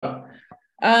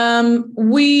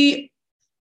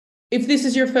If this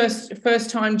is your first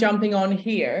time jumping on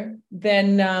here,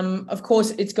 then of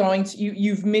course it's going to,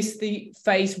 you've missed the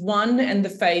phase 1 and the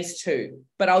phase 2,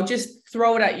 but I'll just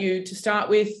throw it at you to start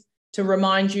with to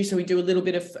remind you. So we do a little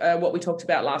bit of what we talked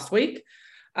about last week.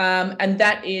 And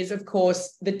that is, of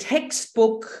course, the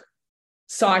textbook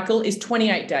cycle is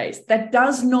 28 days. That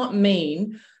does not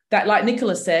mean that, like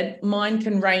Nicola said, mine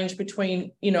can range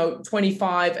between,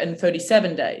 25 and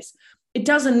 37 days. It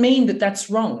doesn't mean that that's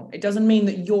wrong. It doesn't mean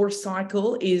that your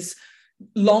cycle is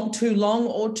too long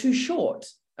or too short.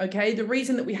 Okay. The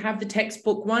reason that we have the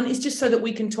textbook one is just so that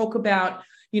we can talk about,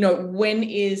 when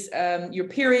is your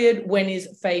period, when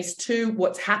is phase 2,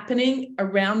 what's happening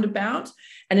around about.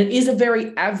 And it is a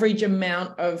very average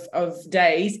amount of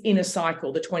days in a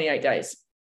cycle, the 28 days.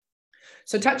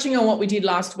 So touching on what we did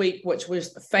last week, which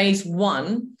was phase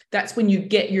 1, that's when you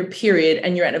get your period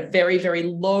and you're at a very, very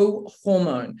low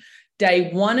hormone.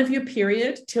 Day 1 of your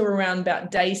period till around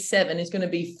about day 7 is going to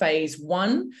be phase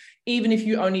 1. Even if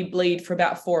you only bleed for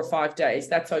about 4 or 5 days,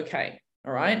 that's okay.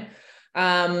 All right.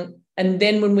 And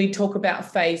then when we talk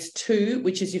about phase 2,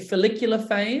 which is your follicular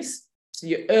phase, so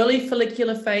your early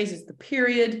follicular phase is the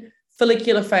period.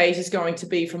 Follicular phase is going to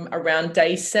be from around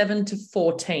day 7 to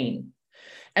 14.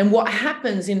 And what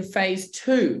happens in phase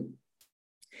 2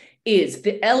 is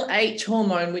the LH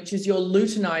hormone, which is your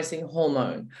luteinizing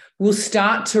hormone, will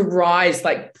start to rise,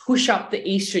 like push up the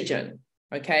estrogen,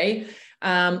 okay?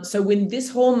 So when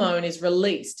this hormone is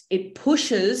released, it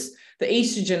pushes the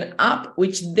estrogen up,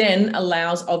 which then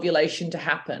allows ovulation to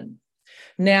happen.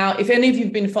 Now, if any of you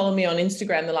have been following me on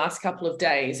Instagram the last couple of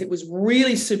days, it was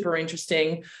really super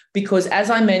interesting because, as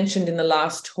I mentioned in the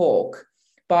last talk,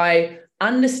 by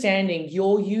understanding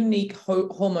your unique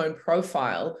hormone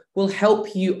profile will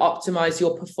help you optimize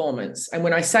your performance. And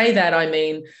when I say that, I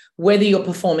mean whether you're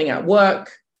performing at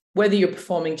work, whether you're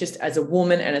performing just as a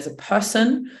woman and as a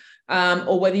person,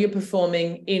 or whether you're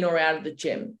performing in or out of the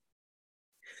gym.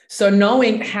 So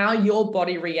knowing how your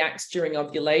body reacts during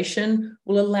ovulation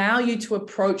will allow you to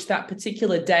approach that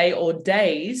particular day or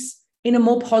days in a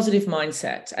more positive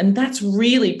mindset. And that's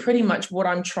really pretty much what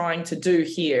I'm trying to do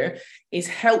here, is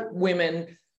help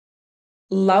women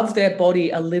love their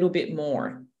body a little bit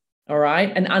more. All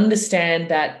right. And understand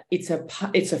that it's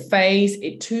a phase.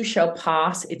 It too shall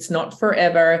pass. It's not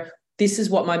forever. This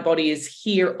is what my body is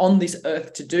here on this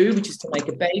earth to do, which is to make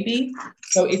a baby.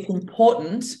 So it's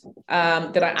important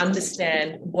that I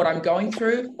understand what I'm going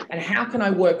through and how can I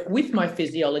work with my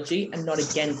physiology and not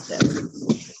against it.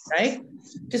 Okay.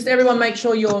 Just everyone make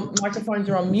sure your microphones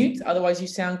are on mute. Otherwise you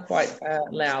sound quite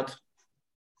loud.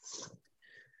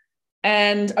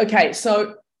 And okay,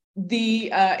 so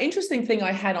the interesting thing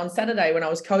I had on Saturday when I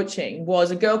was coaching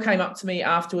was a girl came up to me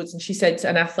afterwards and she said to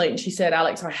an athlete, and she said,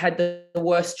 Alex, I had the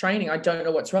worst training. I don't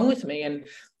know what's wrong with me. And,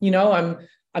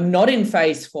 I'm not in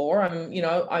phase 4.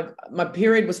 My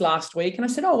period was last week. And I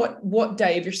said, oh, what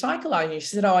day of your cycle are you?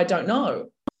 She said, oh, I don't know.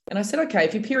 And I said, okay,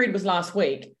 if your period was last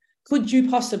week, could you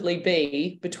possibly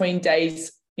be between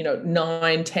days,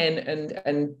 9, 10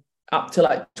 and up to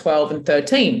like 12 and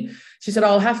 13? She said,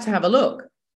 I'll have to have a look.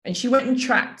 And she went and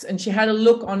tracked and she had a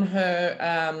look on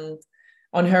her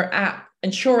app.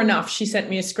 And sure enough, she sent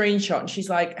me a screenshot and she's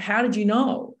like, how did you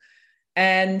know?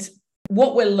 And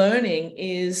what we're learning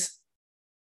is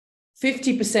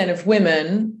 50% of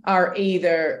women are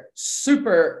either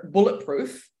super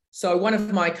bulletproof. So one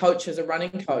of my coaches, a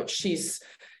running coach,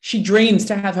 she dreams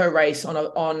to have her race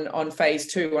on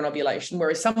phase 2 on ovulation.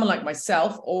 Whereas someone like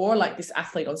myself or like this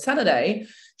athlete on Saturday,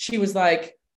 she was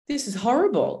like, this is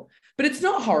horrible. But it's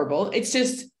not horrible. It's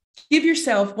just give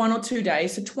yourself 1 or 2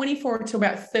 days, so 24 to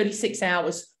about 36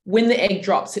 hours. When the egg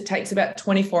drops, it takes about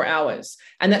 24 hours.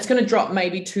 And that's going to drop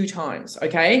maybe 2 times,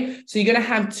 okay? So you're going to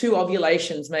have 2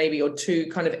 ovulations maybe, or 2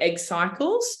 kind of egg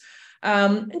cycles.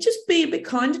 And just be a bit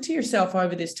kinder to yourself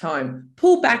over this time.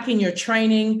 Pull back in your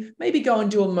training, maybe go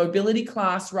and do a mobility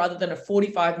class rather than a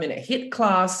 45-minute HIIT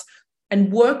class,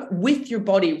 and work with your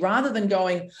body rather than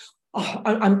going, oh,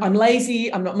 I'm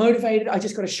lazy, I'm not motivated, I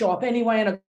just got to show up anyway and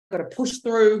I've got to push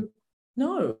through.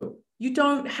 No, you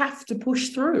don't have to push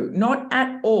through, not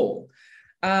at all.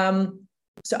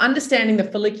 So understanding the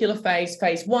follicular phase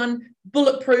 1,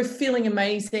 bulletproof, feeling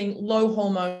amazing, low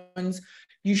hormones.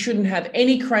 You shouldn't have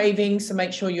any cravings, so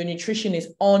make sure your nutrition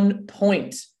is on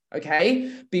point. Okay,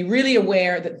 be really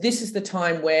aware that this is the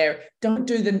time where don't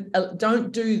do the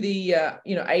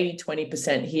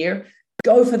 80-20% here.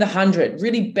 Go for the 100.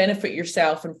 Really benefit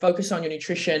yourself and focus on your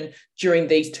nutrition during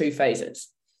these 2 phases.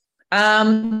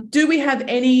 Do we have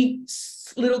any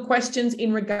little questions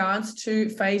in regards to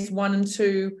phase 1 and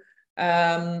 2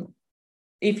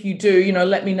 if you do, you know,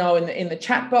 let me know in the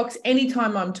chat box.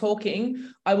 Anytime I'm talking,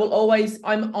 I'm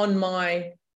on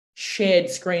my shared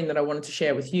screen that I wanted to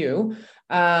share with you.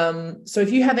 So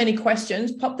if you have any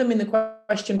questions, pop them in the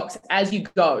question box as you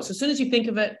go. So as soon as you think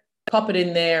of it, pop it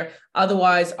in there.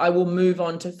 Otherwise, I will move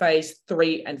on to phase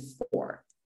 3 and 4.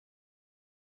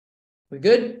 We're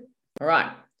good? All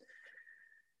right.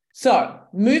 So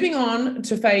moving on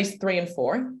to phase 3 and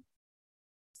 4.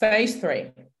 Phase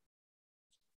 3.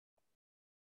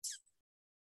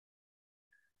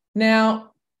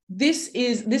 Now, this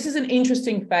is an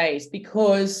interesting phase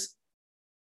because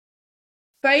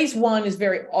phase 1 is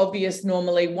very obvious.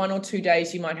 Normally 1 or 2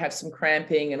 days, you might have some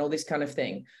cramping and all this kind of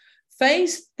thing.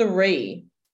 Phase 3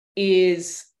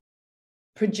 is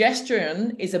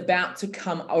progesterone is about to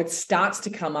come, or it starts to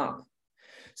come up.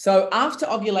 So after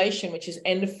ovulation, which is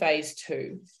end of phase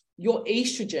 2, your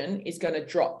estrogen is going to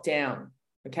drop down.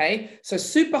 Okay. So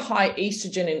super high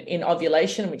estrogen in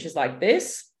ovulation, which is like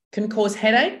this, can cause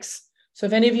headaches. So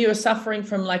if any of you are suffering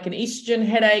from like an estrogen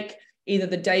headache, either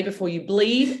the day before you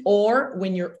bleed or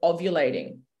when you're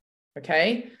ovulating,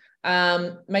 okay,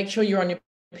 make sure you're on your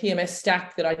PMS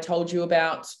stack that I told you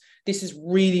about. This is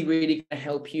really, really going to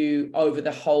help you over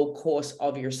the whole course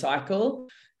of your cycle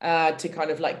to kind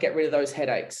of like get rid of those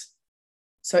headaches.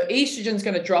 So estrogen is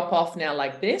going to drop off now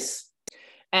like this.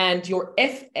 And your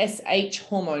FSH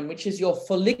hormone, which is your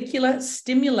follicular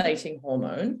stimulating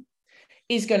hormone,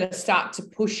 is going to start to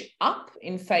push up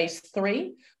in phase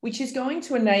 3, which is going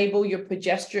to enable your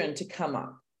progesterone to come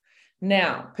up.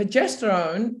 Now,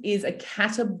 progesterone is a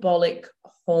catabolic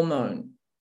hormone,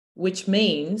 which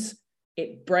means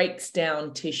it breaks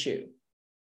down tissue.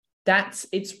 That's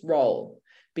its role.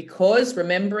 Because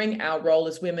remembering our role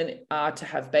as women are to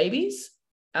have babies,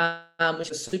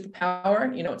 which is a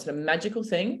superpower, you know, it's a magical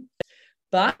thing.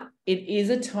 But it is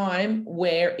a time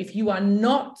where if you are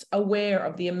not aware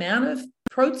of the amount of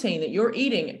protein that you're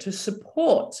eating to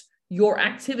support your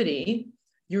activity,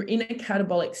 you're in a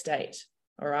catabolic state.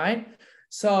 All right.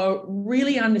 So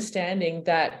really understanding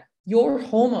that your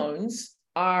hormones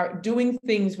are doing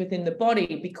things within the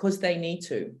body because they need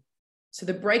to. So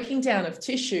the breaking down of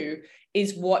tissue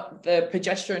is what the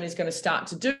progesterone is going to start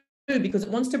to do, because it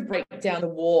wants to break down the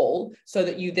wall so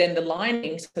that you then, the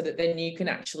lining, so that then you can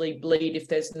actually bleed if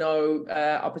there's no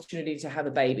opportunity to have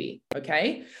a baby.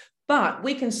 Okay. But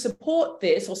we can support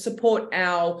this, or support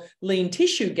our lean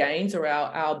tissue gains, or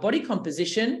our body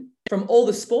composition from all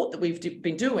the sport that we've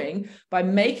been doing, by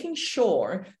making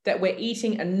sure that we're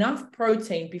eating enough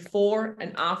protein before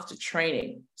and after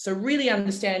training. So really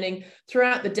understanding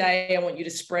throughout the day, I want you to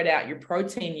spread out your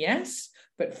protein, yes,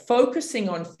 but focusing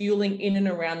on fueling in and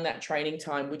around that training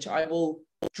time, which I will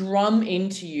drum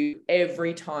into you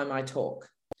every time I talk.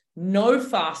 No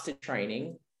fasted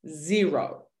training,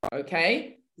 zero,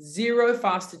 okay? Zero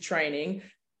fasted training,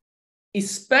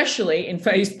 especially in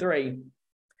phase 3.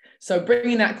 So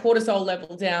bringing that cortisol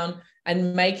level down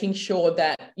and making sure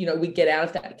that, you know, we get out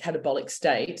of that catabolic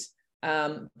state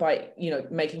by, you know,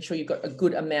 making sure you've got a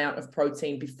good amount of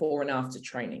protein before and after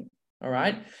training. All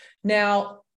right.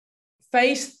 Now,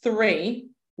 phase 3,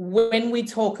 when we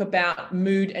talk about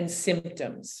mood and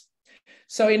symptoms.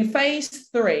 So in phase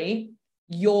 3,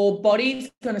 your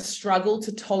body's going to struggle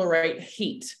to tolerate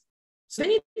heat. So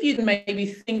many of you can maybe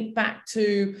think back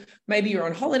to, maybe you're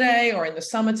on holiday or in the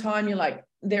summertime, you're like,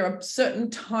 there are certain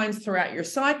times throughout your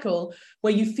cycle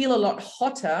where you feel a lot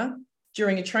hotter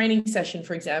during a training session,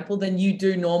 for example, than you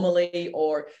do normally,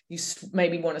 or you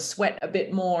maybe want to sweat a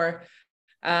bit more.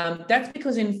 That's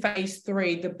because in phase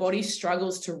 3, the body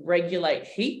struggles to regulate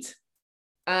heat.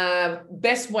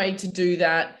 Best way to do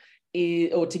that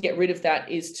is, or to get rid of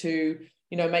that, is to,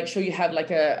 you know, make sure you have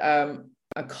like a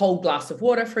cold glass of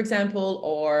water, for example,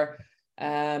 or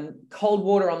cold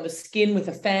water on the skin with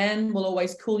a fan will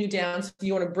always cool you down. So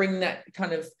you want to bring that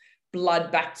kind of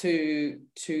blood back to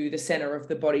the center of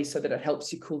the body so that it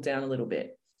helps you cool down a little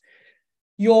bit.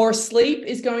 Your sleep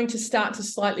is going to start to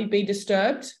slightly be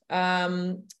disturbed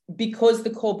because the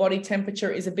core body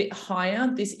temperature is a bit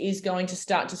higher. This is going to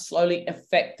start to slowly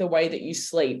affect the way that you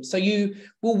sleep. So you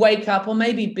will wake up or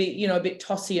maybe be, you know, a bit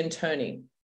tossy and turny.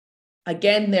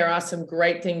 Again, there are some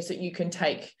great things that you can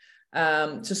take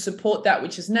to support that,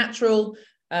 which is natural.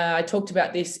 I talked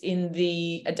about this in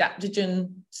the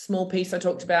adaptogen small piece I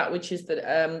talked about, which is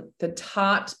the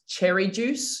tart cherry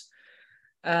juice.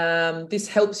 This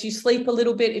helps you sleep a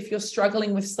little bit if you're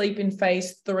struggling with sleep in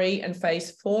phase 3 and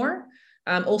phase 4.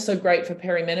 Also great for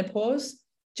perimenopause.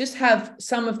 Just have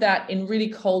some of that in really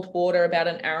cold water about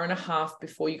an hour and a half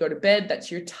before you go to bed.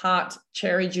 That's your tart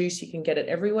cherry juice. You can get it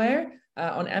everywhere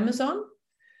on Amazon.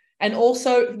 And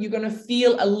also you're going to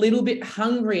feel a little bit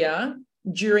hungrier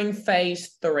during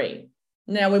phase 3.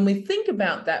 Now, when we think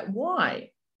about that,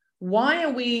 why? Why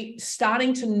are we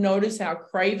starting to notice our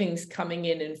cravings coming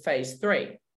in phase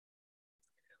 3?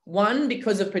 One,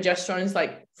 because of progesterone's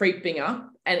like creeping up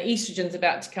and estrogen's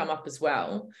about to come up as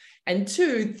well. And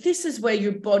two, this is where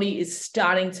your body is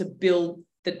starting to build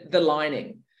the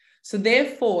lining. So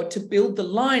therefore, to build the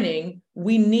lining,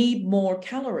 we need more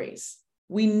calories.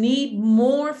 We need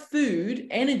more food,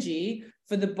 energy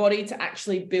for the body to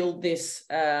actually build this,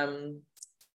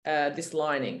 this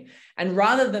lining. And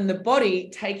rather than the body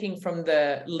taking from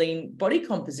the lean body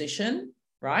composition,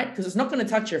 right? Because it's not going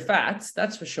to touch your fats,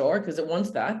 that's for sure, because it wants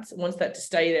that. It wants that to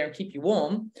stay there and keep you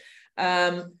warm.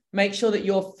 Make sure that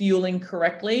you're fueling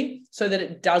correctly so that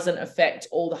it doesn't affect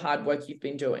all the hard work you've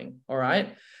been doing. All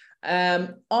right.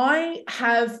 I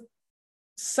have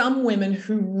some women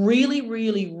who really,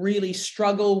 really, really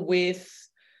struggle with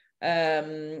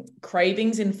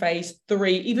cravings in phase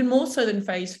 3, even more so than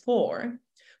phase 4,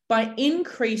 by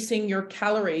increasing your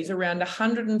calories around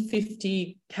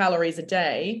 150 calories a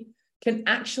day can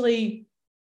actually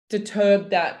deter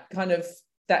that kind of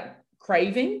that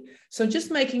craving. So just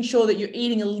making sure that you're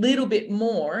eating a little bit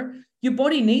more, your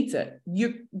body needs it.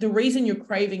 The reason you're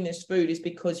craving this food is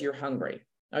because you're hungry.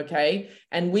 Okay.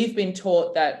 And we've been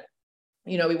taught that,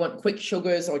 you know, we want quick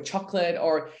sugars or chocolate,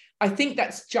 or I think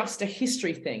that's just a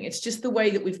history thing. It's just the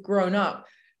way that we've grown up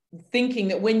thinking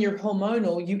that when you're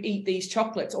hormonal, you eat these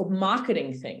chocolates, or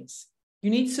marketing things. You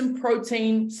need some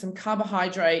protein, some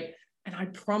carbohydrate, and I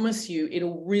promise you,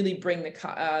 it'll really bring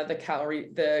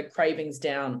the cravings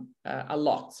down a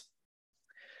lot.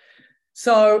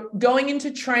 So going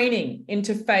into training,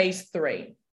 into phase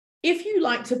 3, if you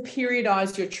like to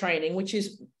periodize your training, which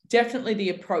is definitely the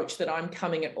approach that I'm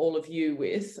coming at all of you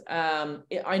with,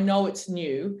 I know it's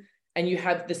new and you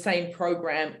have the same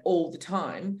program all the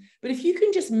time, but if you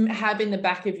can just have in the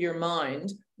back of your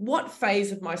mind, what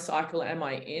phase of my cycle am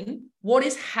I in? What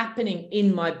is happening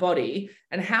in my body?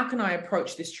 And how can I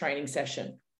approach this training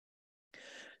session?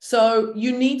 So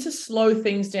you need to slow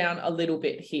things down a little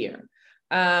bit here.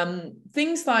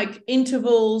 Things like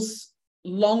intervals,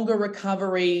 longer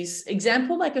recoveries,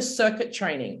 example, like a circuit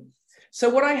training. So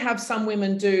what I have some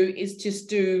women do is just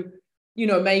do, you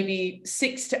know, maybe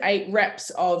 6 to 8 reps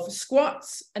of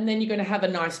squats, and then you're going to have a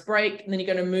nice break, and then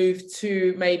you're going to move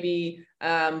to maybe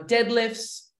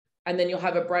deadlifts, and then you'll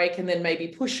have a break, and then maybe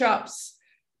push-ups,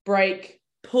 break,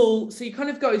 pull. So you kind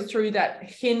of go through that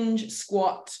hinge,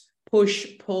 squat, push,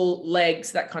 pull,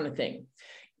 legs, that kind of thing.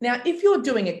 Now, if you're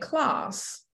doing a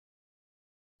class,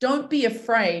 don't be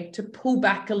afraid to pull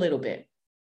back a little bit.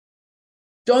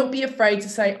 Don't be afraid to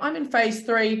say, I'm in phase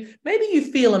 3. Maybe you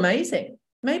feel amazing.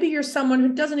 Maybe you're someone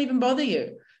who doesn't even bother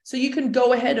you. So you can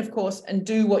go ahead, of course, and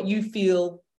do what you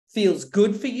feel feels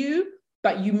good for you,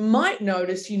 but you might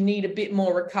notice you need a bit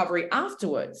more recovery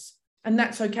afterwards. And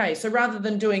that's okay. So rather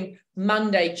than doing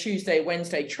Monday, Tuesday,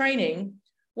 Wednesday training,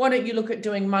 why don't you look at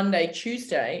doing Monday,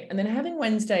 Tuesday, and then having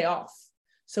Wednesday off?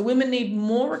 So women need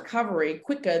more recovery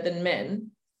quicker than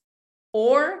men,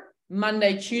 or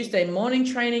Monday, Tuesday morning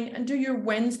training and do your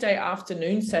Wednesday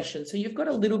afternoon session. So you've got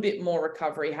a little bit more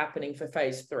recovery happening for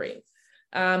phase 3.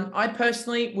 I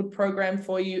personally would program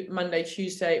for you Monday,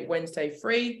 Tuesday, Wednesday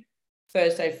free,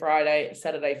 Thursday, Friday,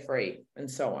 Saturday free,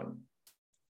 and so on.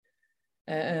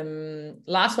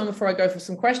 Last one before I go for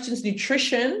some questions,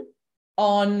 nutrition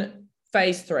on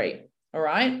phase 3. All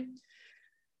right.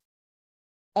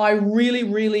 I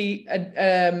really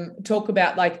talk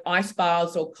about like ice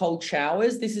baths or cold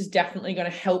showers. This is definitely going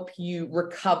to help you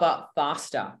recover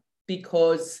faster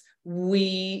because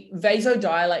we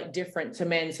vasodilate different to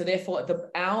men. So therefore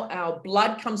our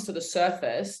blood comes to the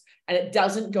surface and it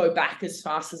doesn't go back as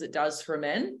fast as it does for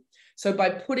men. So by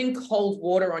putting cold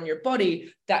water on your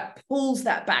body, that pulls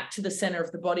that back to the center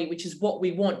of the body, which is what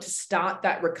we want to start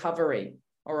that recovery.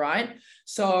 All right.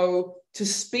 So to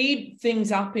speed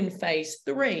things up in phase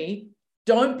 3,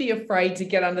 don't be afraid to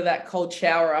get under that cold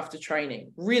shower after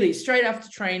training. Really, straight after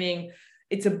training,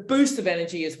 it's a boost of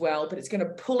energy as well, but it's going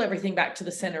to pull everything back to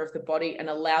the center of the body and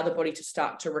allow the body to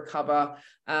start to recover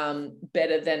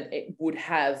better than it would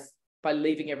have by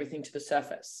leaving everything to the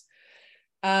surface.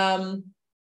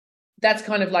 That's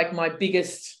kind of like my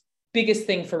biggest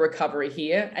thing for recovery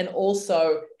here, and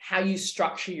also how you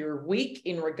structure your week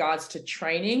in regards to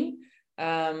training.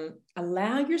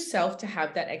 Allow yourself to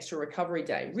have that extra recovery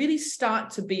day. Really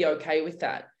start to be okay with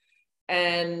that.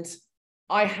 And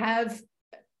I have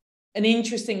an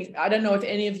interesting, I don't know if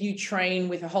any of you train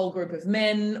with a whole group of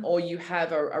men or you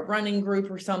have a running group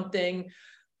or something,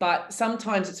 but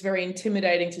sometimes it's very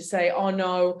intimidating to say, oh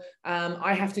no,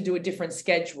 I have to do a different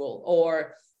schedule,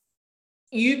 or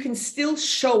you can still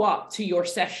show up to your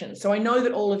session. So I know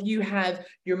that all of you have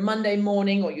your Monday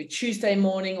morning or your Tuesday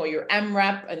morning or your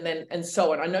AMRAP and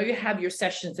so on. I know you have your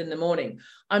sessions in the morning.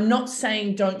 I'm not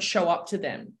saying don't show up to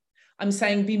them. I'm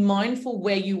saying be mindful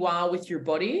where you are with your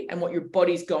body and what your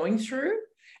body's going through,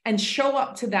 and show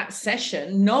up to that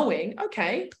session knowing,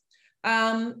 okay,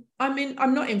 I'm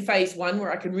not in phase one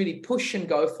where I can really push and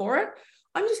go for it.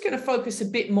 I'm just going to focus a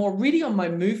bit more really on my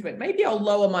movement. Maybe I'll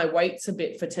lower my weights a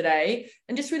bit for today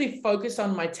and just really focus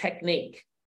on my technique.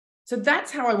 So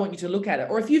that's how I want you to look at it.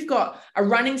 Or if you've got a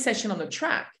running session on the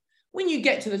track, when you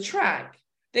get to the track,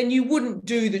 then you wouldn't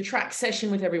do the track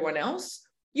session with everyone else.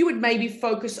 You would maybe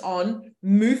focus on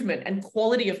movement and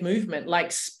quality of movement,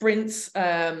 like sprints,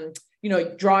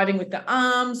 driving with the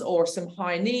arms or some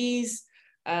high knees,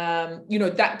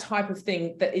 that type of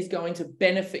thing that is going to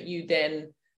benefit you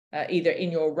then either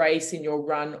in your race, in your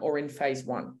run, or in phase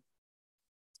one.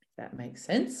 If that makes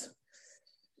sense.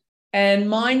 And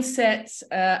mindset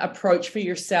approach for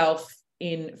yourself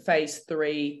in phase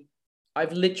three,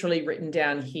 I've literally written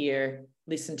down here,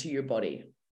 listen to your body.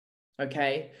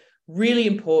 Okay, really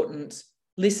important.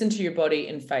 Listen to your body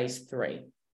in phase three.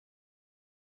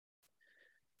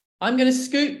 I'm going to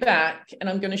scoot back and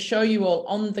I'm going to show you all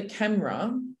on the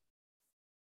camera.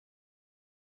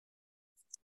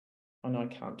 Oh, no, I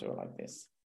can't do it like this.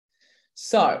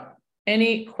 So,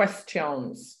 any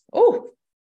questions? Oh,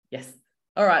 yes.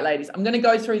 All right, ladies. I'm going to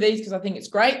go through these because I think it's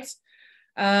great.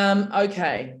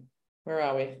 Okay. Where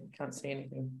are we? Can't see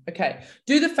anything. Okay.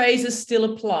 Do the phases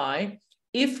still apply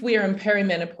if we're in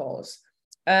perimenopause?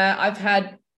 I've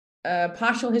had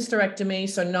partial hysterectomy,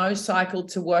 so no cycle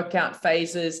to workout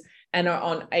phases, and are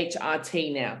on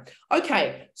HRT now.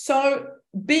 Okay, so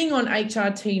being on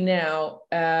HRT now,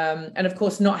 and of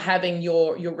course not having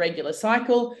your regular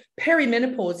cycle,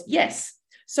 perimenopause, yes.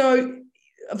 So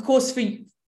of course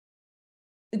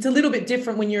it's a little bit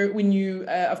different when you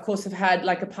of course have had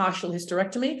like a partial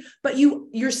hysterectomy, but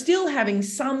you're still having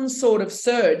some sort of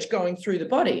surge going through the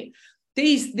body.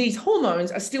 These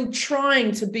hormones are still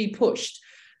trying to be pushed.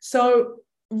 So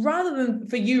rather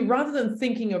than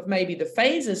thinking of maybe the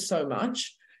phases so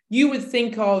much, you would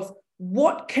think of,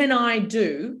 what can I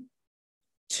do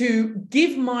to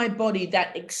give my body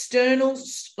that external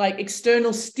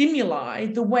stimuli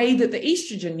the way that the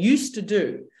estrogen used to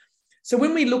do? So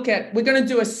when we look at, we're going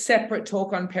to do a separate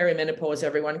talk on perimenopause,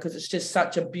 everyone, because it's just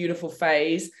such a beautiful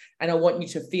phase and I want you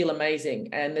to feel amazing.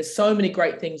 And there's so many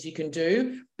great things you can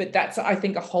do, but that's, I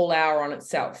think, a whole hour on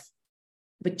itself.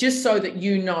 But just so that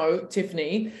you know,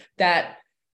 Tiffany, that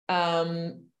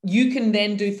you can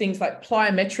then do things like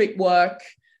plyometric work,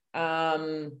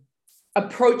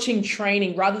 approaching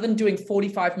training rather than doing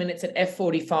 45 minutes at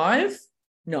F45.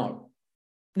 No.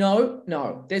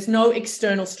 There's no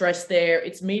external stress there.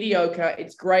 It's mediocre.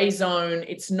 It's gray zone.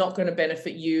 It's not going to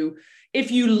benefit you. If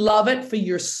you love it for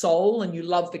your soul and you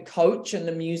love the coach and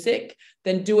the music,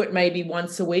 then do it maybe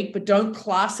once a week, but don't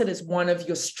class it as one of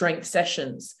your strength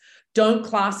sessions. Don't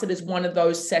class it as one of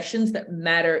those sessions that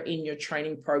matter in your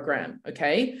training program,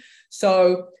 okay?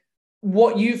 So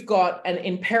what you've got, and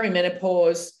in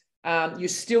perimenopause, you're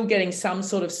still getting some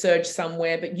sort of surge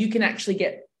somewhere, but you can actually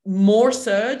get more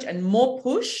surge and more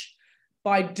push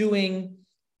by doing,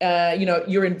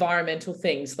 your environmental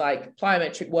things like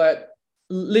plyometric work,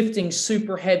 lifting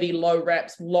super heavy, low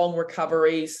reps, long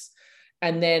recoveries.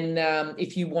 And then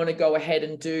if you want to go ahead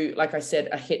and do, like I said,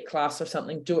 a HIIT class or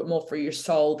something, do it more for your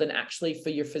soul than actually for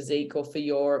your physique or for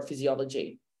your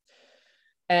physiology.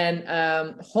 And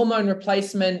hormone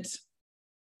replacement,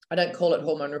 I don't call it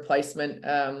hormone replacement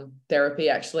therapy,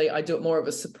 actually. I do it more of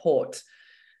a support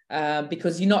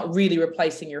because you're not really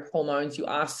replacing your hormones. You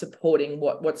are supporting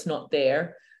what's not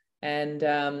there. And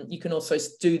you can also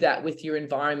do that with your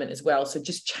environment as well. So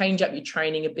just change up your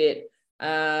training a bit.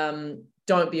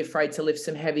 Don't be afraid to lift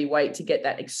some heavy weight to get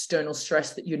that external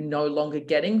stress that you're no longer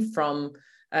getting from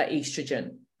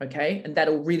estrogen, okay? And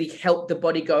that'll really help the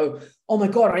body go, oh my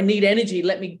God, I need energy.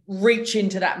 Let me reach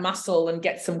into that muscle and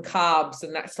get some carbs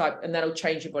and that type, and that'll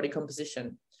change your body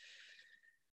composition.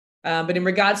 But in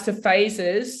regards to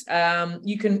phases,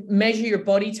 you can measure your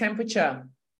body temperature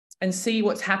and see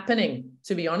what's happening,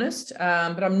 to be honest.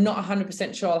 But I'm not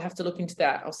 100% sure. I'll have to look into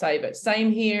that. I'll save it.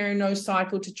 Same here, no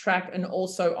cycle to track and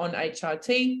also on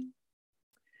HRT.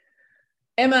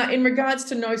 Emma, in regards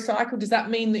to no cycle, does that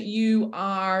mean that you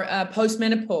are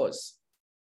post-menopause?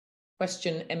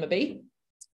 Question, Emma B.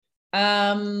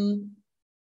 If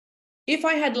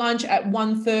I had lunch at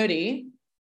 1:30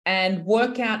 and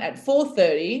workout at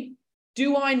 4:30,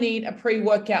 do I need a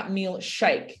pre-workout meal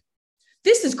shake?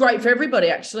 This is great for everybody,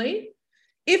 actually.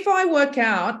 If I work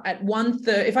out at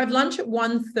 1:30, if I have lunch at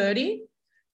 1:30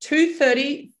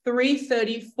 2:30,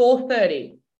 3:30,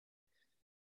 4:30.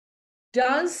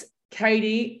 Does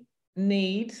Katie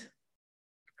need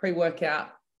pre-workout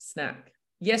snack?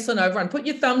 Yes or no, everyone? Put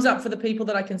your thumbs up for the people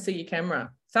that I can see your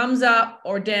camera. Thumbs up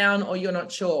or down, or you're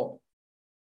not sure.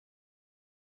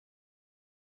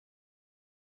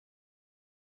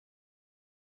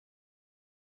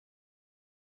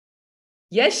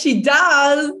 Yes, she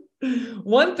does.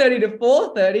 1:30 to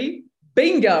 4:30.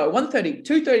 Bingo. 1:30,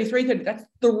 2:30, 3:30. That's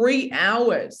 3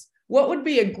 hours. What would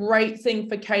be a great thing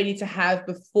for Katie to have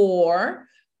before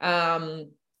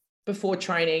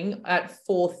training at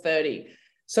 4:30?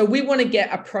 So we want to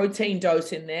get a protein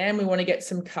dose in there, and we want to get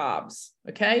some carbs.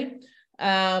 Okay.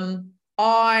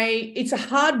 It's a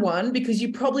hard one because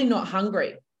you're probably not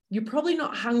hungry. You're probably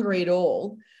not hungry at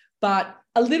all, but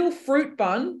a little fruit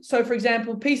bun. So for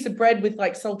example, a piece of bread with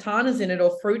like sultanas in it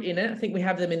or fruit in it. I think we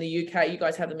have them in the UK. You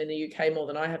guys have them in the UK more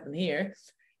than I have them here.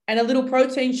 And a little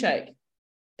protein shake.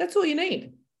 That's all you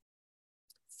need.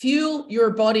 Fuel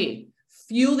your body.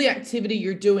 Fuel the activity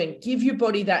you're doing. Give your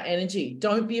body that energy.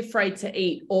 Don't be afraid to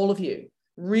eat, all of you.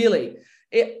 Really.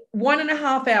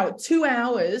 1.5 hours, 2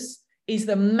 hours is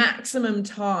the maximum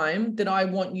time that I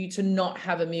want you to not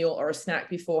have a meal or a snack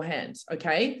beforehand.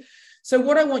 Okay. So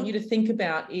what I want you to think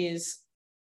about is,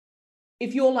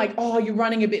 if you're like, oh, you're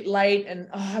running a bit late and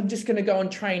I'm just going to go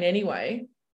and train anyway,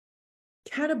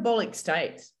 catabolic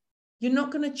state. You're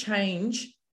not going to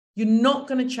change. You're not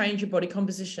going to change your body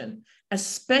composition,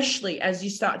 especially as you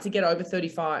start to get over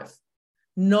 35.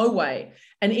 No way.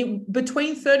 And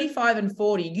between 35 and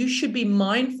 40, you should be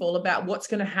mindful about what's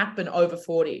going to happen over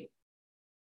 40.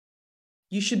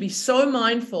 You should be so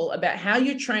mindful about how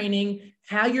you're training,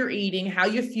 how you're eating, how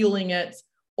you're fueling it,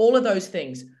 all of those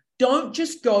things. Don't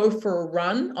just go for a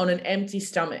run on an empty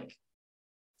stomach.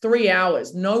 3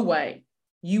 hours, no way.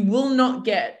 You will not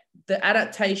get the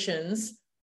adaptations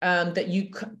that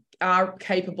you are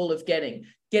capable of getting.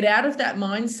 Get out of that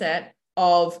mindset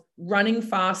of running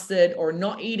fasted or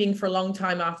not eating for a long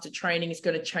time after training is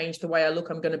going to change the way I look.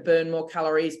 I'm going to burn more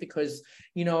calories because,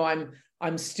 you know,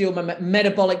 I'm still, my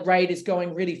metabolic rate is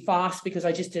going really fast because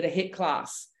I just did a HIIT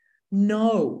class.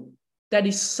 No, that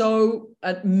is so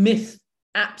a myth,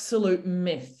 absolute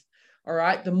myth. All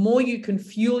right. The more you can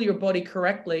fuel your body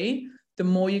correctly, the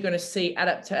more you're going to see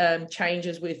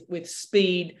changes with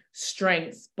speed,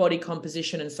 strength, body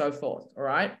composition, and so forth. All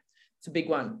right. It's a big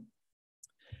one.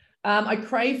 I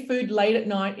crave food late at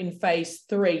night in phase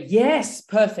 3. Yes,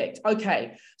 perfect.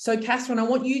 Okay. So Catherine, I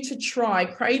want you to try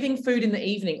craving food in the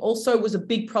evening. Also was a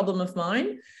big problem of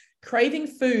mine. Craving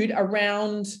food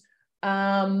around,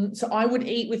 so I would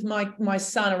eat with my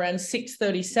son around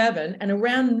 6:37, and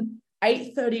around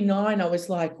 8:39, I was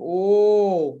like,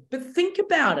 oh, but think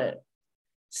about it.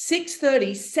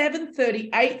 6:30,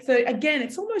 7:30, 8:30, again,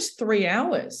 it's almost 3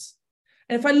 hours.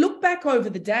 And if I look back over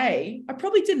the day, I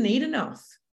probably didn't eat enough.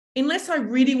 Unless I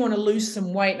really want to lose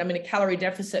some weight and I'm in a calorie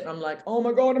deficit and I'm like, oh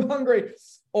my God, I'm hungry.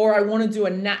 Or I want to do a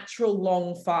natural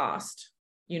long fast,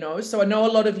 you know. So I know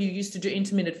a lot of you used to do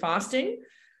intermittent fasting.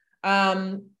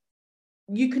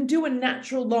 You can do a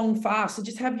natural long fast. So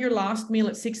just have your last meal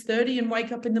at 6:30 and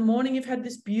wake up in the morning. You've had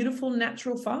this beautiful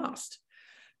natural fast.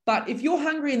 But if you're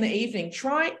hungry in the evening,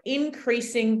 try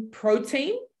increasing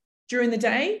protein during the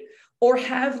day, or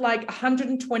have like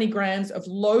 120 grams of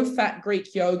low-fat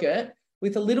Greek yogurt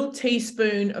with a little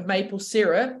teaspoon of maple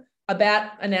syrup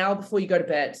about an hour before you go to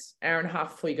bed, hour and a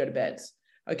half before you go to bed.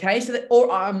 Okay, so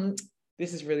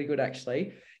this is really good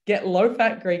actually. Get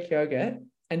low-fat Greek yogurt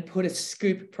and put a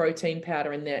scoop of protein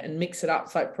powder in there and mix it up.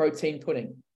 It's like protein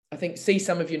pudding. I think, see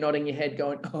some of you nodding your head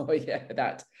going, oh yeah,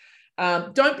 that.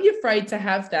 Don't be afraid to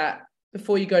have that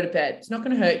before you go to bed. It's not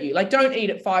going to hurt you. Like, don't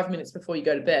eat it 5 minutes before you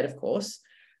go to bed, of course.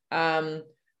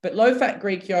 But low-fat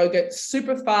Greek yogurt,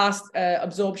 super fast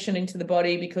absorption into the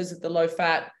body because of the low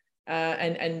fat.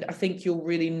 And I think you'll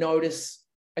really notice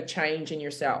a change in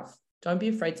yourself. Don't be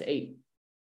afraid to eat.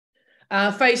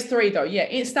 Phase 3, though,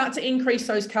 yeah, start to increase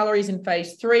those calories in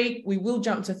phase 3. We will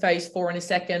jump to phase 4 in a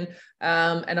second.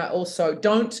 And I also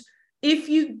if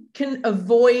you can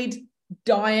avoid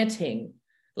dieting,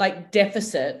 like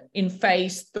deficit in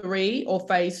phase 3 or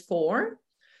phase 4,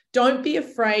 don't be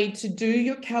afraid to do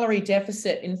your calorie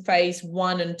deficit in phase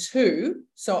 1 and 2.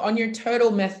 So on your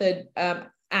Turtle Method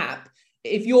app,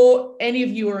 if any of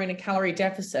you are in a calorie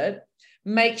deficit,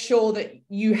 make sure that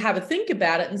you have a think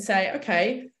about it and say,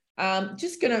 okay,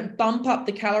 just going to bump up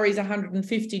the calories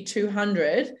 150,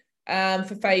 200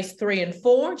 for phase 3 and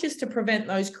 4, just to prevent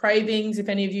those cravings. If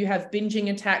any of you have binging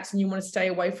attacks and you want to stay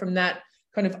away from that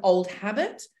kind of old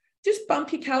habit, just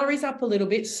bump your calories up a little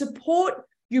bit, support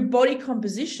your body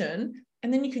composition,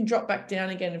 and then you can drop back down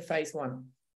again in phase 1.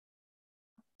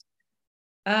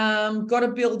 Got to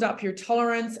build up your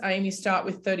tolerance. Aim, you start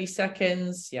with 30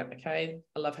 seconds. Yeah, okay.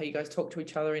 I love how you guys talk to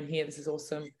each other in here. This is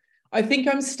awesome. I think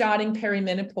I'm starting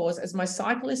perimenopause as my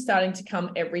cycle is starting to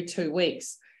come every 2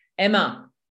 weeks. Emma,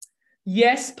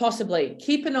 yes, possibly.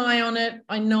 Keep an eye on it.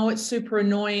 I know it's super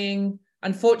annoying.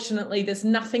 Unfortunately, there's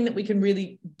nothing that we can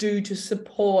really do to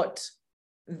support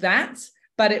that,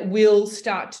 but it will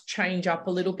start to change up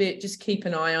a little bit. Just keep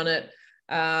an eye on it.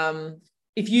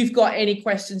 If you've got any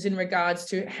questions in regards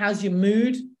to how's your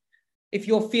mood, if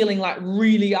you're feeling like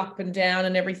really up and down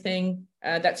and everything,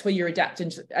 that's where your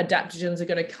adaptogens are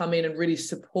going to come in and really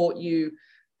support you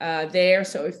there.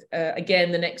 So if,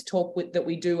 again, the next talk that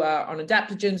we do are on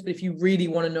adaptogens, but if you really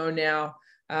want to know now,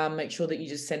 make sure that you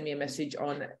just send me a message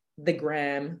on the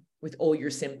gram with all your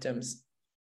symptoms.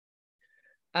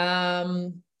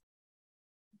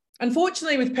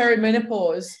 Unfortunately, with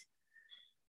perimenopause,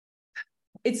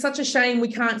 it's such a shame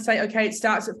we can't say, okay, it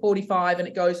starts at 45 and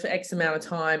it goes for X amount of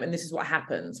time and this is what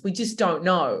happens. We just don't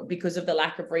know because of the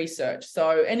lack of research.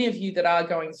 So any of you that are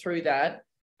going through that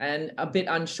and a bit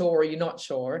unsure or you're not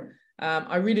sure,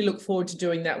 I really look forward to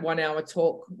doing that 1 hour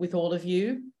talk with all of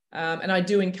you. And I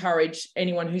do encourage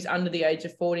anyone who's under the age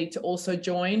of 40 to also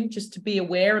join, just to be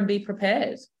aware and be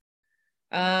prepared.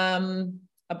 A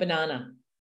banana.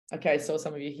 Okay, saw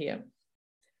some of you here.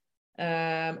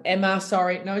 Emma,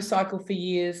 sorry, no cycle for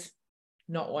years,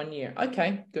 not 1 year.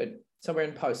 Okay, good. So we're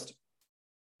in post.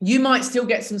 You might still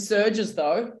get some surges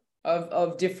though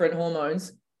of different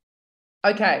hormones.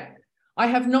 Okay, I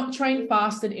have not trained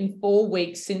fasted in 4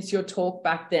 weeks since your talk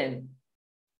back then.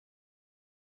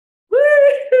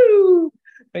 Woo!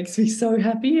 Makes me so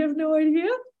happy, you have no idea.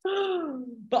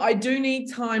 But I do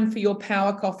need time for your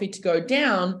power coffee to go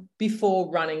down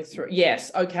before running through. Yes,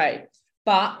 okay.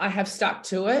 But I have stuck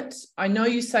to it. I know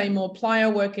you say more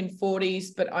plyo work in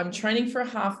 40s, but I'm training for a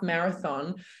half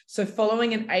marathon. So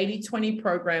following an 80-20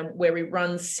 program where we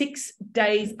run 6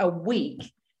 days a week,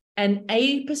 and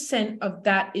 80% of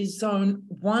that is zone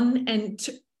 1 and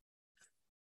 2.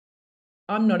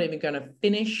 I'm not even going to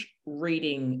finish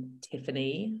reading,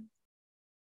 Tiffany.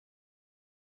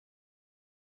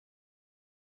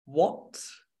 What?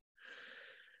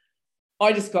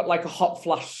 I just got like a hot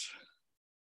flush.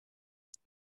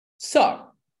 So,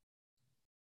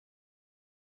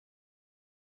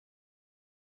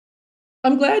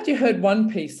 I'm glad you heard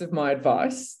one piece of my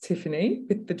advice, Tiffany,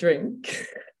 with the drink.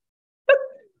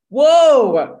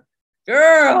 Whoa,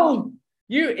 girl,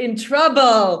 you in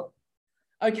trouble.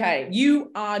 Okay, you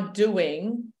are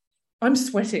doing, I'm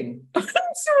sweating. I'm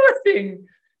sweating.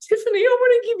 Tiffany, I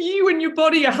want to give you and your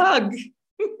body a hug.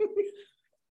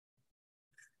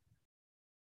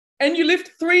 And you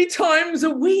lift 3 times a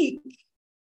week.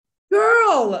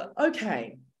 Girl,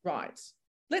 okay, right.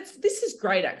 This is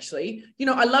great, actually. You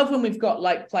know, I love when we've got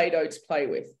like Play-Doh to play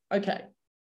with. Okay.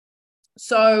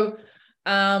 So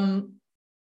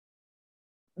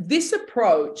this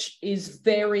approach is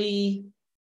very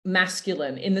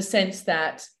masculine in the sense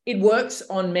that it works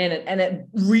on men, and it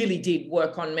really did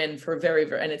work on men for a very,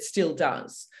 and it still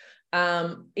does.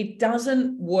 It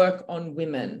doesn't work on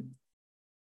women.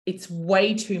 It's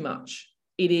way too much.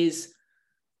 It is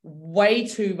way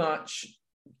too much.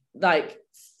 Like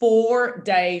 4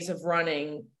 days of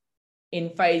running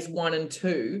in phase 1 and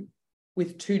 2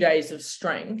 with 2 days of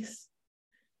strength,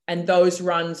 and those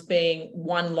runs being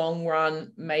 1 long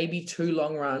run, maybe 2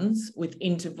 long runs with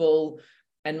interval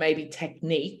and maybe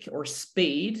technique or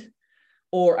speed,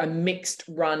 or a mixed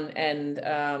run and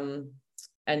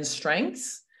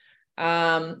strengths.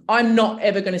 I'm not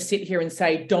ever going to sit here and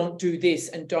say, don't do this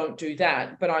and don't do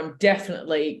that. But I'm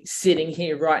definitely sitting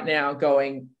here right now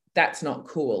going, that's not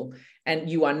cool. And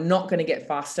you are not going to get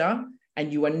faster,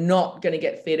 and you are not going to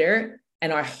get fitter.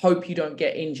 And I hope you don't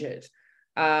get injured.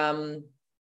 I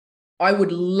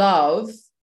would love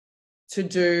to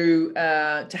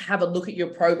to have a look at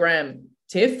your program,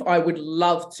 Tiff. I would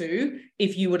love to,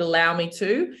 if you would allow me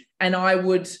to. And I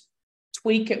would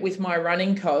tweak it with my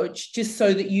running coach just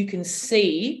so that you can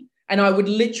see, and I would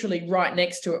literally write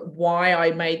next to it why I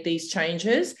made these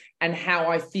changes and how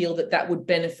I feel that that would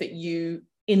benefit you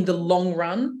in the long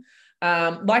run.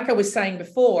 Like I was saying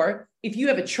before, if you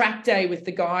have a track day with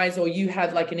the guys, or you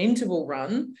have like an interval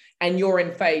run and you're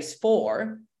in phase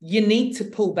 4, you need to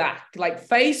pull back. Like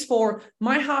phase 4,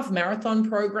 my half marathon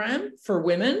program for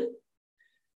women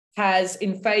has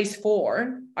in phase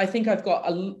 4, I think I've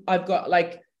got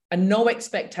like a no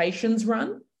expectations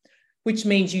run, which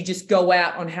means you just go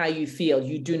out on how you feel.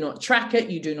 You do not track it.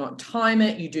 You do not time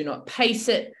it. You do not pace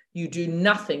it. You do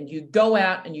nothing. You go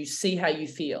out and you see how you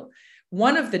feel.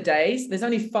 One of the days, there's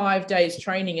only 5 days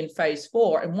training in phase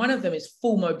 4, and one of them is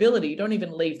full mobility. You don't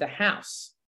even leave the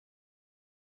house.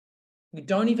 You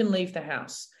don't even leave the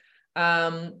house.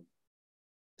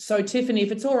 So Tiffany,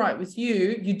 if it's all right with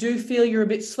you, you do feel you're a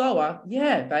bit slower.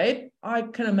 Yeah, babe, I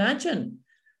can imagine.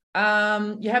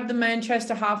 You have the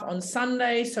Manchester half on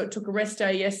Sunday, so it took a rest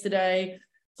day yesterday.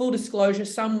 Full disclosure,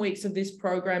 some weeks of this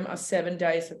program are 7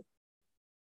 days.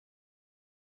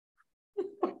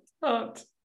 I can't.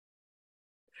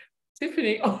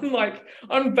 Tiffany,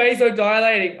 I'm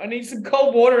vasodilating. I need some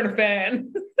cold water and a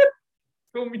fan.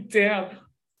 Cool me down.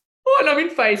 Oh, and I'm in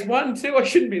phase 1 too. I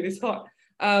shouldn't be this hot.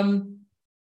 Can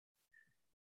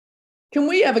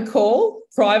we have a call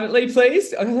privately,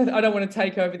 please? I don't want to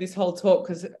take over this whole talk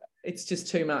because it's just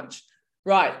too much.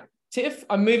 Right, Tiff,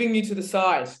 I'm moving you to the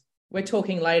side. We're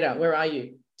talking later. Where are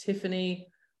you? Tiffany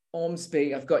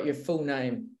Ormsby. I've got your full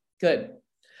name. Good.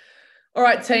 All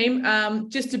right, team,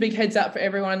 just a big heads up for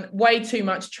everyone. Way too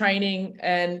much training,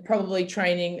 and probably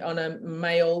training on a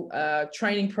male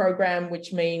training program,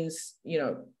 which means, you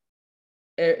know,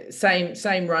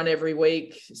 same run every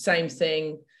week, same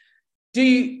thing.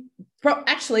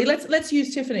 Actually, let's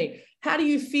use Tiffany. How do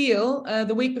you feel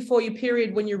the week before your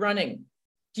period when you're running?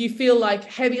 Do you feel like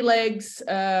heavy legs,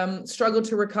 struggle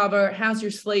to recover? How's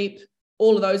your sleep?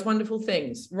 All of those wonderful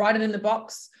things. Write it in the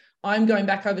box. I'm going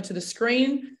back over to the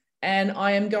screen, and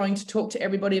I am going to talk to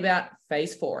everybody about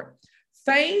phase 4.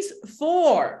 Phase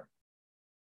 4.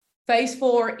 Phase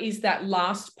 4 is that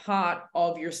last part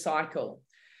of your cycle.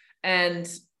 And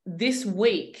this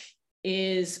week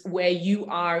is where you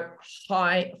are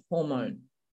high hormone.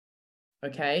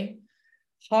 Okay.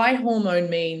 High hormone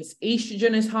means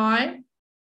estrogen is high,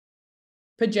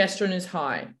 progesterone is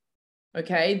high.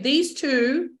 Okay. These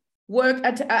two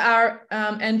are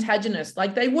antagonists.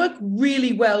 Like, they work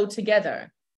really well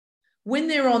together. When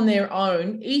they're on their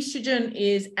own, estrogen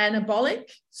is anabolic.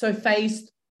 So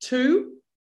phase 2,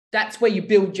 that's where you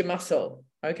build your muscle.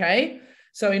 Okay.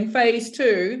 So in phase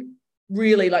 2,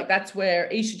 really, like, that's where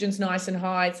estrogen's nice and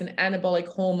high. It's an anabolic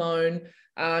hormone.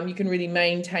 You can really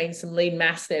maintain some lean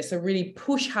mass there. So really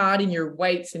push hard in your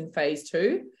weights in phase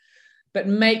 2, but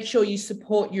make sure you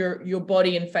support your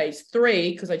body in phase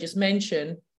 3, because I just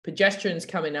mentioned progesterone's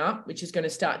coming up, which is going to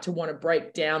start to want to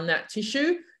break down that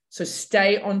tissue. So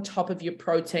stay on top of your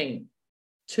protein.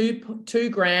 2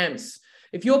 grams.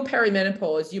 If you're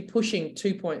perimenopause, you're pushing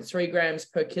 2.3 grams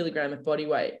per kilogram of body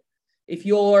weight. If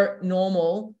you're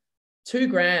normal, 2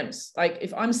 grams. Like,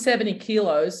 if I'm 70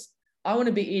 kilos, I want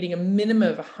to be eating a minimum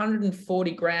of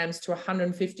 140 grams to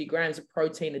 150 grams of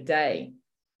protein a day.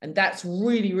 And that's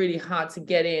really, really hard to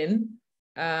get in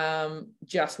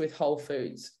just with whole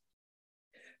foods.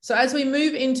 So as we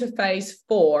move into phase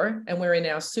 4, and we're in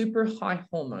our super high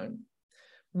hormone,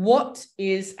 what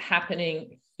is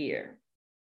happening here?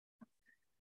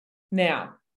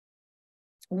 Now,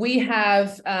 we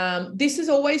have, this is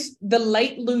always, the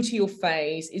late luteal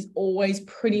phase is always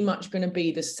pretty much going to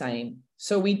be the same.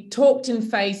 So we talked in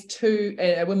phase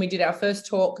 2, when we did our first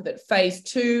talk, that phase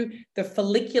 2, the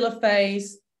follicular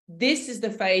phase, this is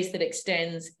the phase that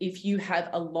extends if you have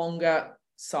a longer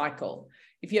cycle.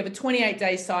 If you have a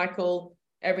 28-day cycle,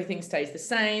 everything stays the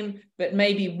same, but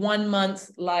maybe 1 month,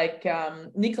 like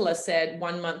Nicola said,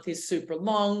 1 month is super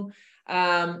long.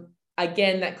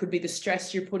 Again, that could be the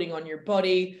stress you're putting on your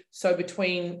body. So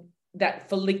between that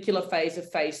follicular phase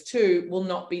of phase 2 will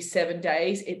not be 7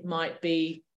 days. It might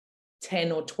be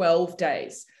 10 or 12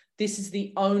 days. This is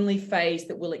the only phase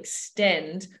that will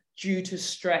extend due to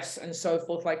stress and so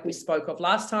forth, like we spoke of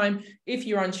last time. If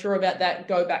you're unsure about that,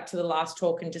 go back to the last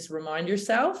talk and just remind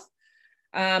yourself.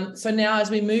 So now as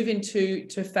we move into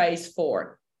phase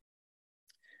 4.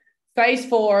 Phase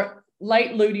 4,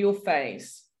 late luteal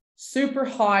phase, super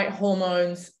high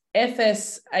hormones,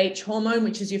 FSH hormone,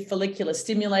 which is your follicular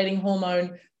stimulating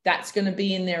hormone, that's going to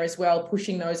be in there as well,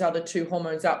 pushing those other 2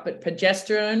 hormones up. But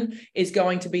progesterone is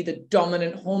going to be the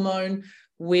dominant hormone,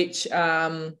 which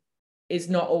is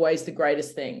not always the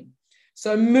greatest thing.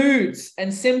 So moods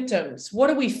and symptoms, what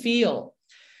do we feel?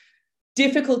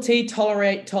 Difficulty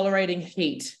tolerating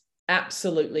heat,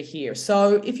 absolutely here.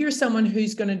 So if you're someone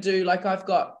who's going to do, like I've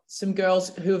got some girls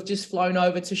who have just flown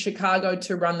over to Chicago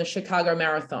to run the Chicago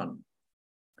Marathon.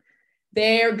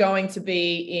 They're going to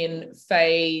be in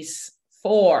phase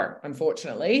 4,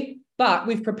 unfortunately, but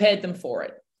we've prepared them for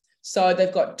it. So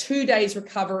they've got 2 days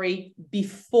recovery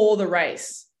before the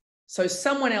race. So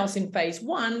someone else in phase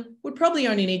 1 would probably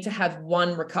only need to have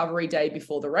 1 recovery day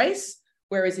before the race.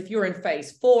 Whereas if you're in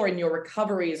phase 4 and your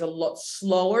recovery is a lot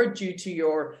slower due to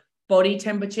your body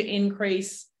temperature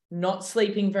increase, not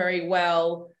sleeping very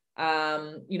well,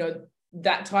 you know,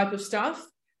 that type of stuff,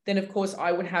 then of course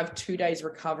I would have 2 days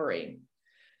recovery.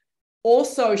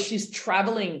 Also, she's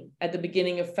traveling at the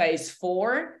beginning of phase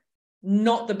 4.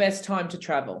 not the best time to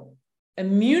travel.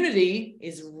 Immunity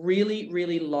is really,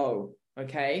 really low,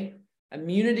 okay?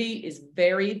 Immunity is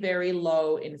very, very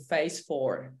low in phase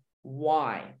 4.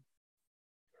 Why?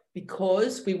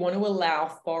 Because we want to allow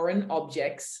foreign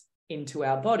objects into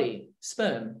our body,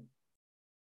 sperm.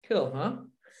 Cool, huh?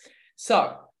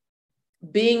 So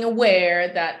being aware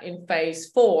that in phase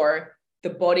 4, the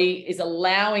body is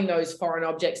allowing those foreign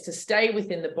objects to stay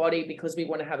within the body because we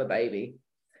want to have a baby.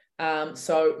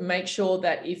 So make sure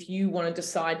that if you want to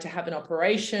decide to have an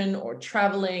operation or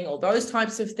traveling or those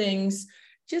types of things,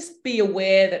 just be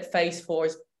aware that phase 4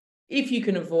 is, if you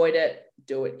can avoid it,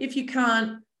 do it. If you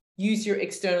can't, use your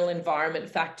external environment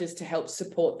factors to help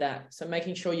support that. So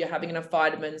making sure you're having enough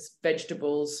vitamins,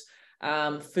 vegetables,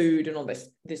 food, and all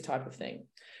this type of thing.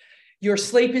 Your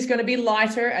sleep is going to be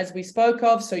lighter, as we spoke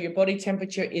of. So your body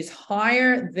temperature is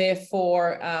higher.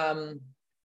 Therefore,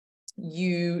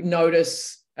 you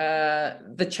notice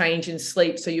the change in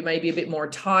sleep. So you may be a bit more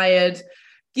tired.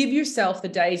 Give yourself the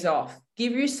days off.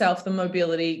 Give yourself the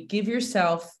mobility. Give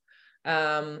yourself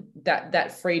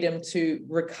that freedom to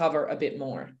recover a bit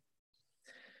more.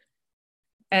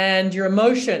 And your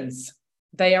emotions,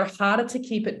 they are harder to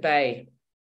keep at bay,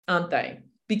 aren't they?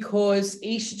 Because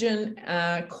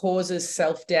estrogen causes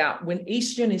self-doubt. When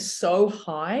estrogen is so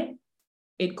high,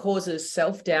 it causes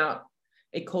self-doubt,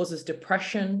 it causes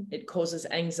depression, it causes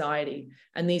anxiety.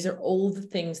 And these are all the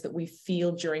things that we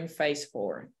feel during phase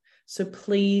 4. So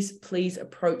please, please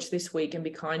approach this week and be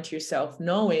kind to yourself,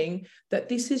 knowing that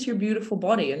this is your beautiful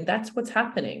body and that's what's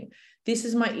happening. This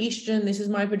is my estrogen, this is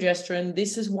my progesterone,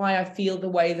 this is why I feel the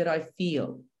way that I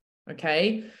feel,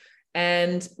 okay?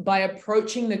 And by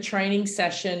approaching the training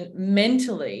session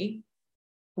mentally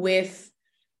with,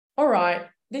 all right,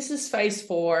 this is phase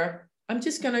 4. I'm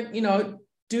just going to,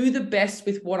 do the best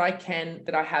with what I can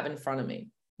that I have in front of me,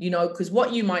 because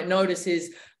what you might notice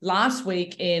is last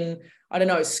week in, I don't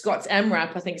know, Scott's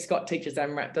AMRAP, I think Scott teaches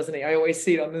AMRAP, doesn't he? I always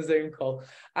see it on the Zoom call.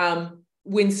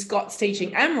 When Scott's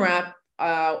teaching AMRAP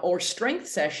or strength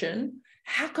session,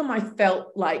 how come I felt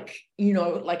like,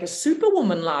 like a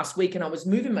superwoman last week, and I was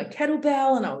moving my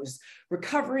kettlebell and I was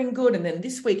recovering good. And then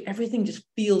this week, everything just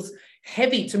feels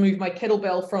heavy to move my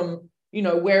kettlebell from,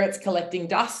 where it's collecting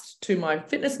dust to my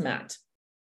fitness mat.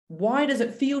 Why does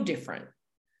it feel different?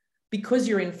 Because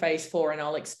you're in phase 4, and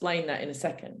I'll explain that in a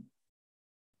second.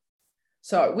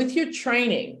 So with your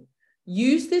training,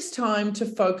 use this time to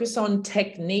focus on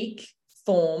technique,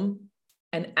 form,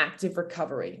 and active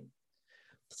recovery.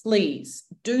 Please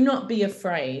do not be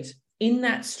afraid in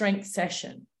that strength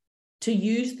session to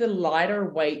use the lighter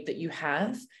weight that you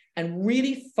have and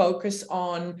really focus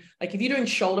on, like if you're doing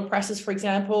shoulder presses, for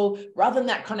example, rather than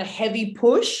that kind of heavy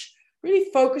push, really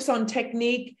focus on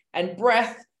technique and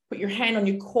breath, put your hand on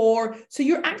your core. So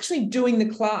you're actually doing the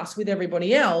class with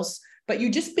everybody else, but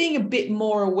you're just being a bit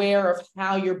more aware of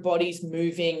how your body's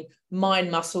moving,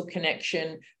 mind-muscle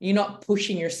connection. You're not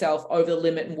pushing yourself over the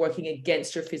limit and working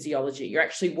against your physiology. You're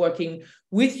actually working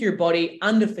with your body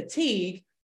under fatigue,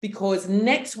 because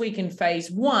next week in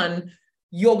phase 1,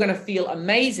 you're going to feel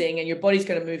amazing and your body's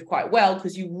going to move quite well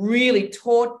because you really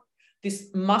taught this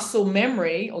muscle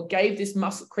memory, or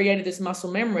created this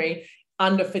muscle memory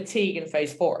under fatigue in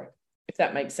phase 4, if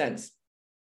that makes sense.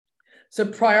 So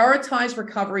prioritize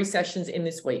recovery sessions in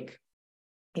this week.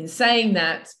 In saying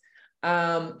that,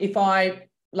 at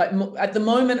the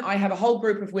moment, I have a whole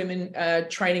group of women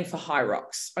training for High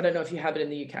Rocks. I don't know if you have it in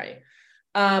the UK.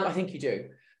 I think you do.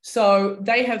 So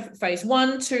they have phase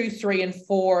 1, 2, 3, and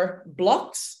 4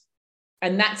 blocks,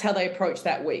 and that's how they approach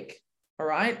that week. All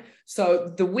right.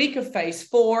 So the week of phase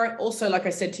 4, also, like I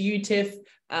said to you, Tiff,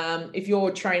 if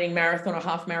you're training marathon or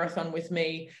half marathon with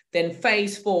me, then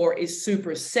phase 4 is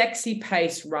super sexy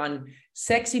pace run.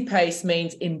 Sexy pace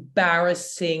means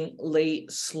embarrassingly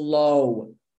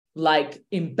slow, like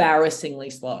embarrassingly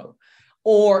slow,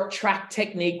 or track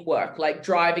technique work, like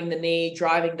driving the knee,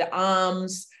 driving the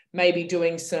arms, maybe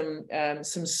doing some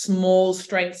small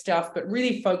strength stuff, but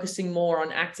really focusing more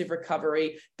on active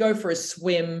recovery. Go for a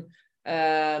swim.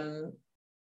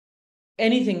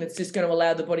 Anything that's just going to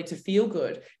allow the body to feel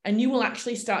good. And you will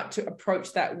actually start to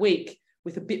approach that week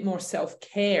with a bit more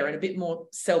self-care and a bit more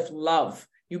self-love.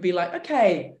 You'll be like,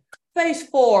 okay, phase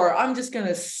 4, I'm just going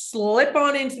to slip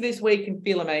on into this week and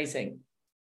feel amazing.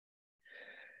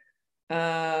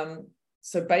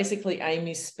 So basically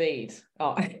Amy's speed.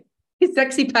 Oh,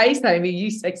 sexy pace, Amy,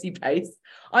 you sexy pace.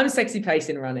 I'm sexy pace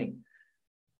in running.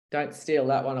 Don't steal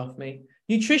that one off me.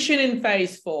 Nutrition in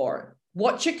phase 4.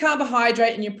 Watch your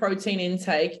carbohydrate and your protein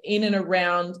intake in and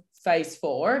around phase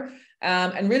 4,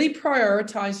 and really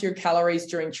prioritize your calories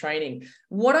during training.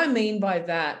 What I mean by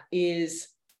that is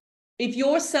if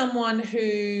you're someone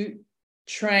who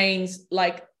trains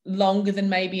like longer than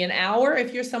maybe an hour,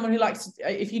 if you're someone who likes,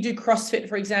 if you do CrossFit,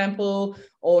 for example,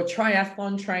 or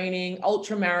triathlon training,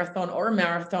 ultra marathon or a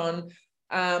marathon,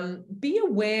 be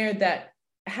aware that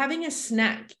having a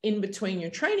snack in between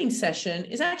your training session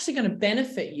is actually going to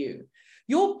benefit you.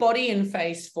 Your body in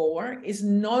phase 4 is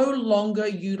no longer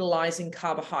utilizing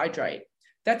carbohydrate.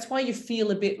 That's why you feel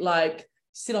a bit like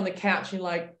sit on the couch and you're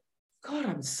like, God,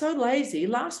 I'm so lazy.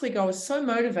 Last week I was so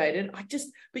motivated.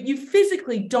 But you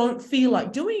physically don't feel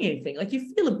like doing anything. Like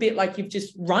you feel a bit like you've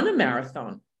just run a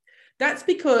marathon. That's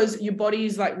because your body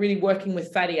is like really working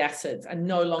with fatty acids and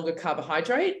no longer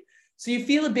carbohydrate. So you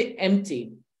feel a bit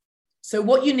empty. So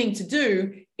what you need to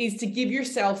do is to give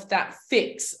yourself that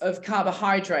fix of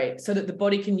carbohydrate so that the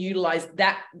body can utilize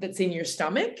that's in your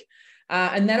stomach.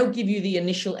 And that'll give you the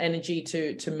initial energy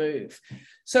to move.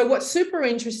 So what's super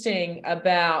interesting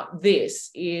about this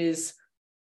is,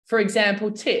 for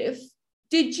example, Tiff,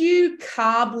 did you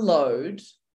carb load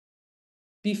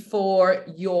before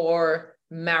your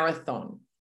marathon?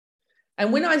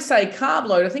 And when I say carb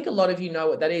load, I think a lot of you know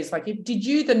what that is. Like, did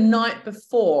you the night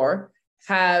before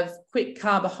have quick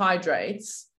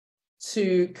carbohydrates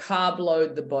to carb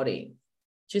load the body?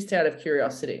 Just out of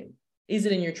curiosity. Is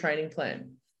it in your training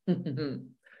plan?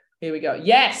 Here we go.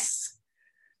 Yes.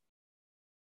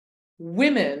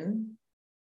 Women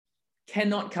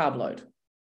cannot carb load.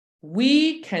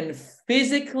 We can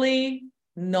physically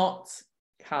not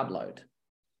carb load.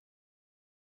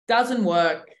 Doesn't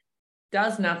work,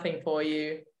 does nothing for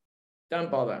you.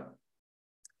 Don't bother.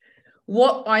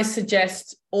 What I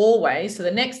suggest always, so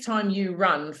the next time you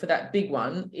run for that big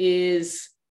one, is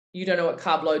you don't know what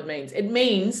carb load means. It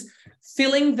means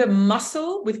filling the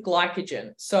muscle with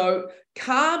glycogen. So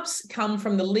carbs come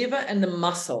from the liver and the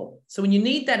muscle. So when you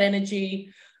need that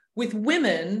energy, with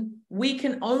women, we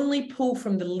can only pull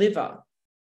from the liver.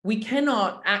 We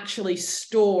cannot actually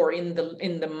store in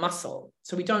the muscle.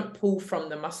 So we don't pull from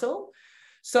the muscle.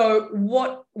 So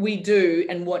what we do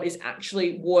and what is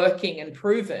actually working and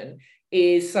proven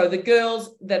is, so the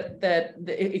girls that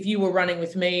if you were running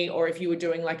with me or if you were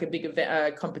doing like a big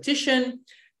event, competition,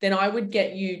 then I would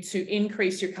get you to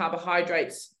increase your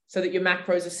carbohydrates so that your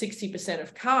macros are 60%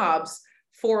 of carbs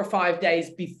 4 or 5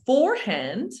 days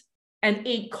beforehand, and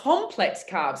eat complex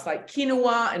carbs like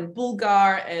quinoa and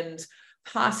bulgur and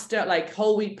pasta, like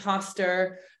whole wheat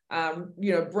pasta,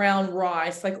 brown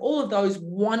rice, like all of those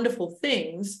wonderful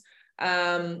things.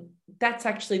 That's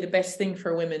actually the best thing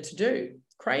for women to do.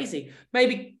 Crazy.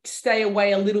 Maybe stay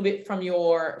away a little bit from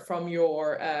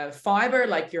your fiber,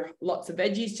 like your lots of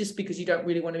veggies, just because you don't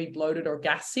really want to be bloated or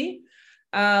gassy.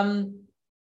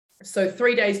 So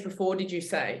 3 days before, did you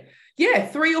say? Yeah,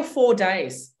 3 or 4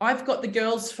 days. I've got the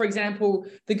girls, for example,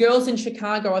 the girls in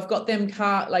Chicago, I've got them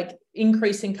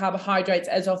increasing carbohydrates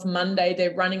as of Monday.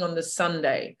 They're running on the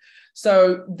Sunday.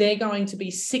 So they're going to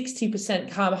be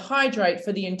 60% carbohydrate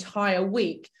for the entire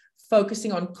week,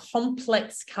 focusing on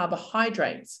complex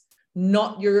carbohydrates,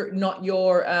 not your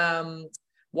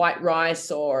white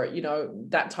rice or,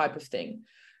 that type of thing.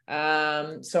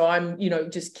 So I'm,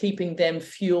 just keeping them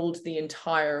fueled the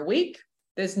entire week.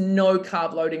 There's no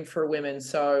carb loading for women,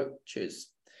 so choose.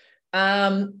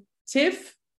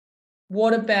 Tiff,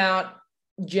 what about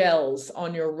gels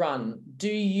on your run? Do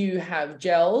you have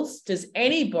gels? Does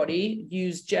anybody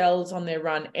use gels on their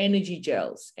run? Energy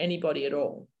gels? Anybody at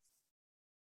all?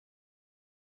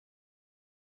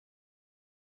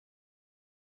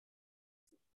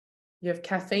 You have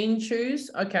caffeine chews?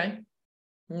 Okay.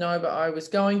 No, but I was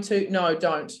going to. No,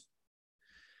 don't.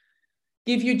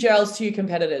 Give your gels to your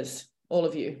competitors, all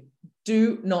of you.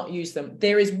 Do not use them.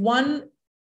 There is one,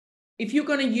 if you're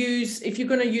going to use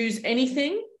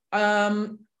anything,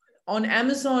 on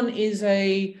Amazon is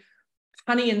a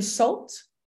honey and salt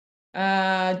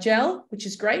gel, which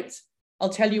is great. I'll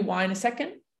tell you why in a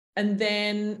second. And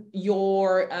then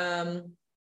your,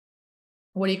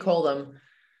 what do you call them?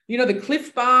 The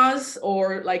Cliff Bars,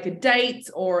 or like a date,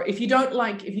 or if you don't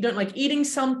like eating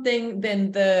something,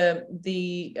 then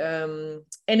the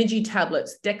energy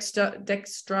tablets,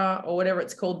 Dextra or whatever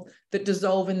it's called, that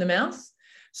dissolve in the mouth.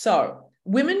 So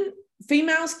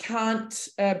females can't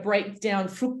break down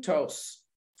fructose.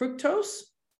 Fructose?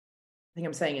 I think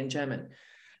I'm saying in German.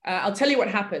 I'll tell you what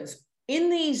happens. In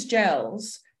these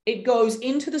gels, it goes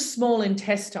into the small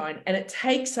intestine and it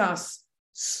takes us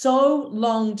so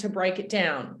long to break it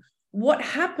down. What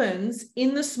happens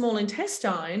in the small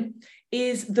intestine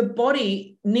is the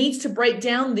body needs to break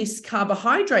down this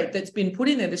carbohydrate that's been put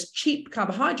in there, this cheap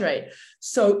carbohydrate.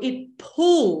 So it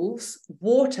pulls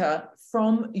water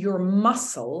from your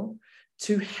muscle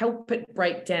to help it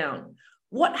break down.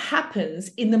 what happens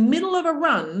in the middle of a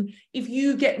run if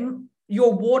you get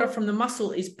your water from the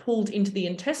muscle is pulled into the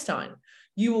intestine?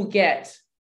 You will get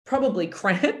probably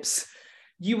cramps.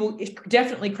 You will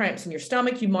definitely cramps in your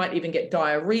stomach. You might even get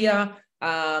diarrhea,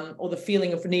 or the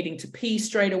feeling of needing to pee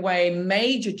straight away,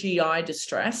 major GI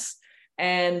distress,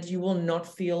 and you will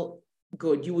not feel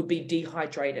good. You would be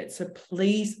dehydrated. So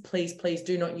please, please, please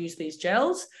do not use these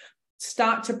gels.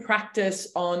 Start to practice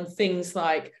on things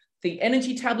like the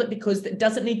energy tablet, because it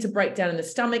doesn't need to break down in the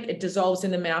stomach. It dissolves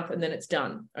in the mouth and then it's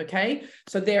done. Okay.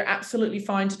 So they're absolutely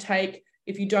fine to take.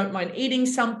 If you don't mind eating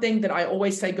something, that I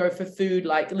always say go for food,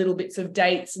 like little bits of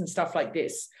dates and stuff like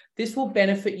this. This will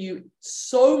benefit you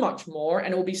so much more,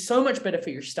 and it will be so much better for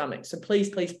your stomach. So please,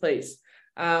 please, please,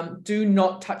 do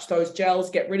not touch those gels.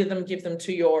 Get rid of them. Give them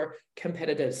to your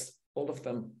competitors. All of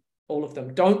them. All of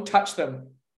them. Don't touch them.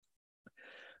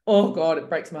 Oh God, it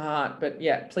breaks my heart. But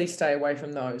yeah, please stay away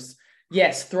from those.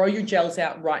 Yes, throw your gels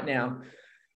out right now.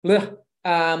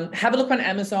 Have a look on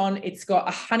Amazon. It's got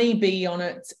a honeybee on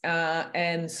it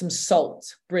and some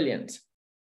salt. Brilliant.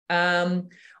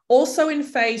 Also in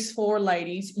phase 4,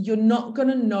 ladies, you're not going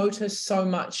to notice so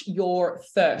much your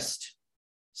thirst.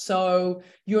 So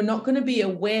you're not going to be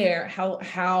aware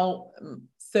how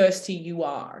thirsty you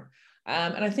are.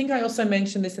 And I think I also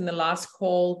mentioned this in the last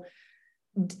call.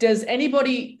 Does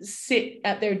anybody sit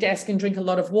at their desk and drink a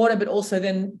lot of water, but also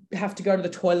then have to go to the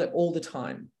toilet all the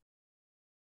time?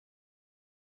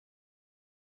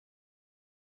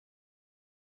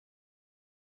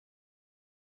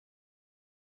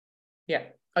 Yeah.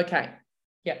 Okay.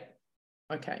 Yeah.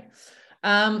 Okay.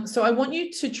 So I want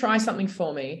you to try something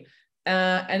for me.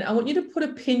 And I want you to put a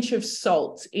pinch of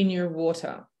salt in your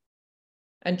water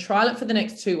and trial it for the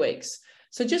next 2 weeks.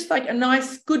 So just like a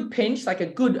nice good pinch, like a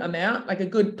good amount, like a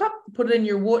good pop, put it in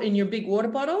your big water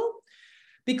bottle,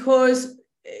 because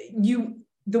the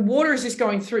water is just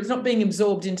going through, it's not being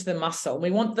absorbed into the muscle.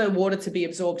 We want the water to be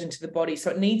absorbed into the body. So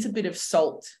it needs a bit of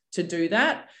salt to do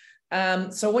that.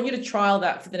 So I want you to trial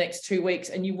that for the next 2 weeks,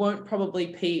 and you won't probably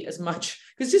pee as much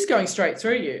because it's just going straight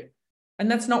through you.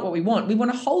 And that's not what we want. We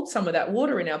want to hold some of that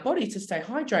water in our body to stay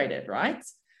hydrated, right?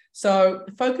 So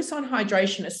focus on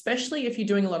hydration, especially if you're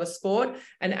doing a lot of sport.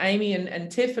 And Amy and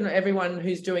Tiff and everyone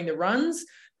who's doing the runs,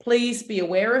 please be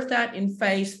aware of that. In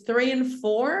phase 3 and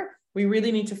 4, we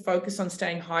really need to focus on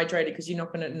staying hydrated, because you're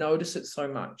not going to notice it so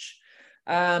much.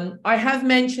 I have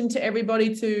mentioned to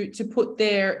everybody to put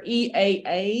their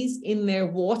EAAs in their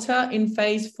water in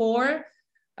phase 4.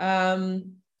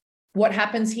 What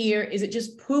happens here is it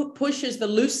just pushes the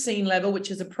leucine level, which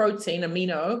is a protein,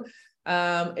 amino.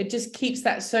 It just keeps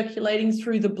that circulating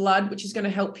through the blood, which is going to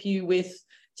help you with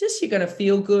just, you're going to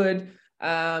feel good.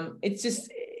 It's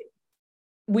just,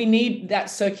 we need that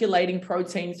circulating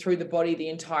protein through the body the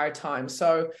entire time.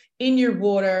 So in your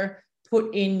water,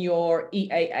 put in your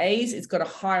EAAs. It's got a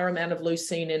higher amount of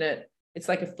leucine in it. It's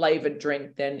like a flavored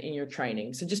drink than in your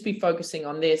training. So just be focusing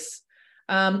on this.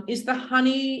 Is the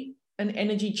honey an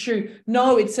energy chew?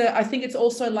 No, I think it's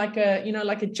also like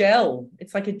a gel.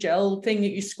 It's like a gel thing that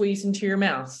you squeeze into your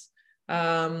mouth.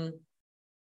 Yeah.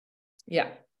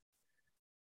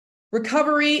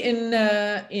 Recovery in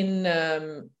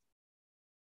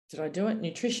did I do it?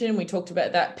 Nutrition. We talked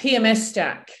about that. PMS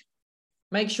stack.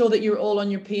 Make sure that you're all on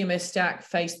your PMS stack,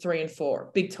 phase 3 and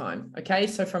 4, big time. Okay.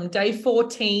 So from day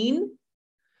 14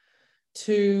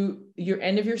 to your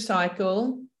end of your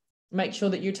cycle, make sure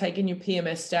that you're taking your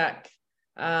PMS stack.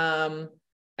 And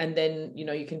then,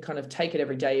 you can kind of take it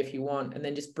every day if you want, and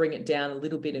then just bring it down a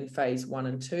little bit in phase 1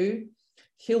 and 2.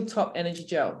 Hilltop Energy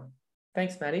Gel.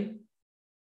 Thanks, Maddie.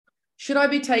 Should I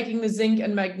be taking the zinc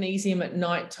and magnesium at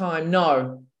night time?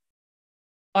 No,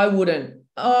 I wouldn't.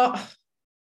 I've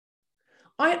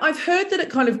heard that it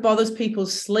kind of bothers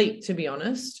people's sleep, to be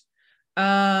honest.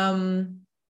 Did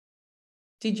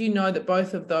you know that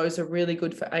both of those are really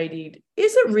good for ADD?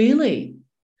 Is it really?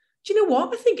 Do you know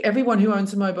what? I think everyone who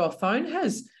owns a mobile phone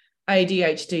has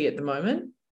ADHD at the moment.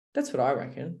 That's what I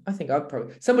reckon. I think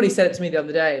somebody said it to me the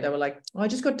other day. They were like, I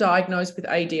just got diagnosed with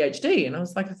ADHD. And I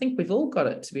was like, I think we've all got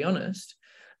it, to be honest.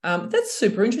 That's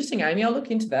super interesting, Amy. I'll look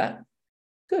into that.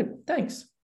 Good. Thanks.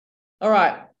 All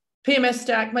right. PMS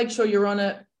stack, make sure you're on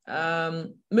it.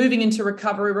 Moving into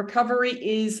recovery. Recovery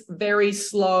is very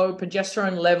slow.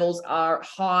 Progesterone levels are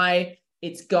high.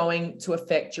 It's going to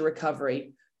affect your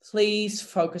recovery. Please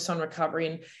focus on recovery.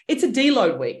 And it's a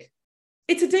deload week.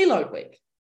 It's a deload week.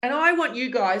 And I want you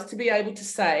guys to be able to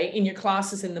say in your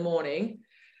classes in the morning,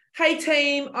 hey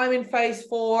team, I'm in phase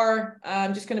 4.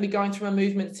 I'm just going to be going through my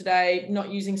movements today, not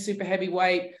using super heavy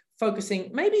weight, focusing,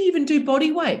 maybe even do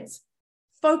body weights.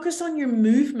 Focus on your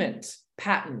movement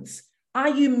patterns. Are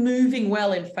you moving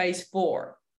well in phase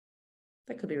 4?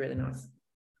 That could be really nice.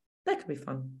 That could be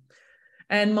fun.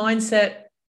 And mindset,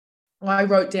 I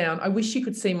wrote down, I wish you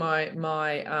could see my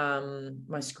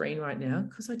screen right now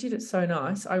because I did it so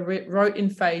nice. I wrote in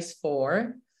phase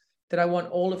 4 that I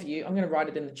want all of you, I'm going to write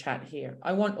it in the chat here.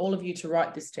 I want all of you to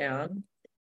write this down.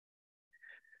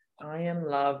 I am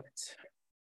loved.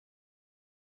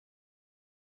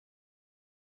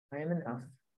 I am enough.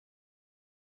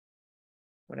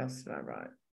 What else did I write?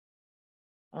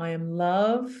 I am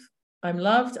love. I'm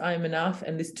loved, I am enough,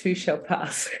 and this too shall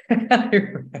pass. I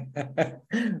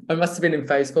must have been in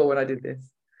phase 4 when I did this.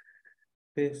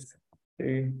 This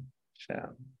too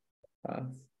shall pass.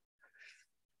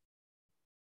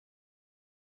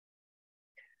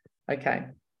 Okay,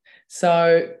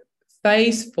 so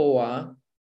phase 4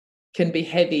 can be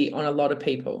heavy on a lot of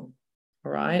people,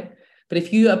 all right? But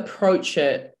if you approach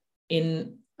it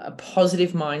in a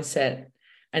positive mindset,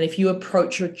 and if you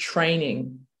approach your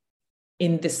training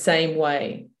in the same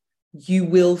way, you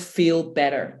will feel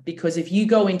better. Because if you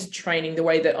go into training the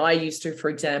way that I used to, for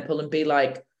example, and be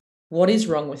like, what is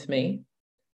wrong with me?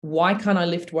 Why can't I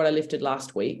lift what I lifted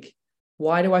last week?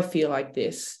 Why do I feel like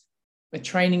this? The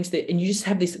trainings that, and you just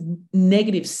have this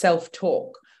negative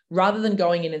self-talk rather than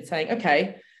going in and saying,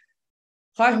 okay,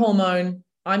 high hormone,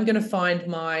 I'm going to find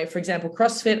my, for example,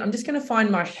 CrossFit, I'm just going to find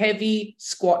my heavy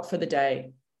squat for the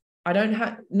day. I don't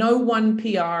have no 1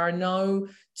 PR, no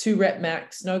 2 rep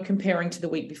max, no comparing to the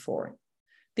week before.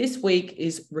 This week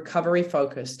is recovery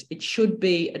focused. It should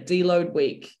be a deload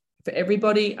week for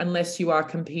everybody unless you are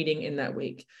competing in that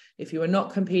week. If you are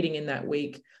not competing in that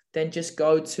week, then just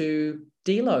go to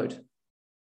deload.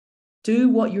 Do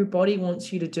what your body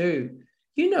wants you to do.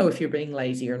 You know if you're being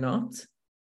lazy or not.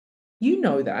 You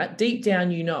know that. Deep down,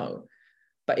 you know.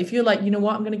 But if you're like, you know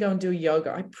what, I'm going to go and do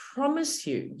yoga, I promise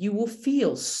you, you will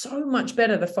feel so much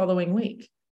better the following week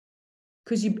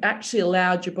because you actually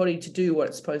allowed your body to do what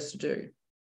it's supposed to do.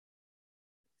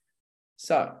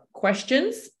 So,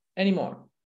 questions? Any more?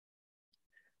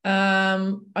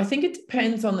 I think it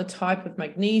depends on the type of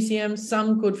magnesium.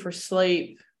 Some good for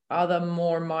sleep, other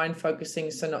more mind focusing,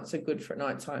 so not so good for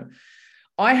nighttime.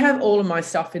 I have all of my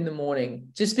stuff in the morning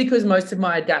just because most of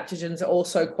my adaptogens are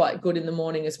also quite good in the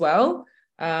morning as well.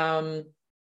 To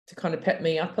kind of pep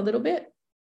me up a little bit.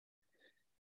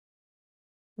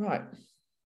 Right.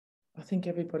 I think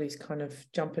everybody's kind of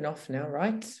jumping off now,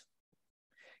 right?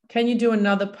 Can you do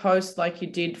another post like you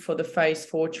did for the phase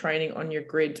 4 training on your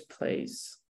grid,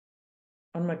 please?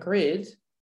 On my grid?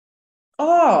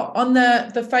 Oh, on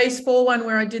the phase 4 one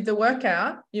where I did the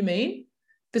workout, you mean?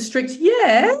 The strict,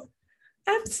 yeah,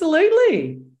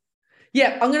 absolutely.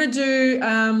 Yeah, I'm going to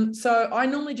do, so I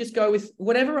normally just go with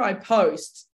whatever I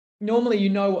post. Normally, you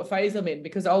know what phase I'm in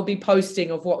because I'll be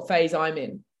posting of what phase I'm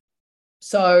in.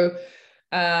 So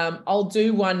I'll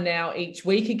do one now each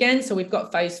week again. So we've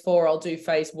got phase 4. I'll do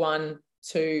phase 1,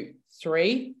 2,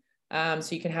 3. So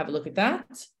you can have a look at that.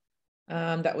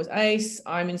 That was ace.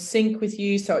 I'm in sync with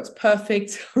you. So it's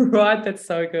perfect. Right. That's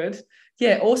so good.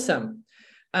 Yeah. Awesome.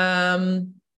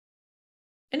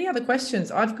 Any other questions?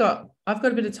 I've got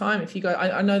a bit of time. If you go,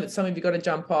 I know that some of you got to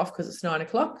jump off because it's 9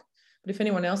 o'clock, but if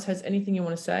anyone else has anything you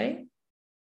want to say.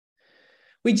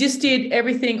 We just did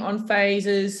everything on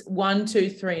phases 1, 2,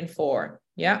 3, and 4.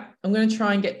 Yeah. I'm going to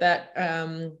try and get that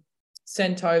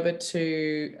sent over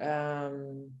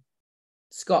to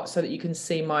Scott so that you can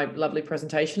see my lovely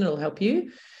presentation. It'll help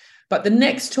you. But the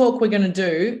next talk we're going to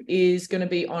do is going to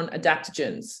be on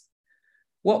adaptogens.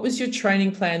 What was your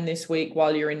training plan this week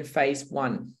while you're in phase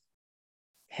 1?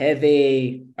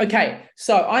 Heavy. Okay,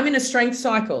 so I'm in a strength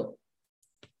cycle.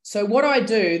 So what I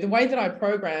do, the way that I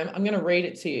program, I'm going to read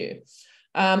it to you.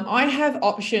 I have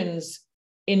options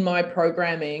in my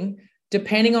programming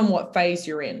depending on what phase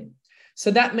you're in.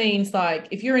 So that means like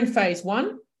if you're in phase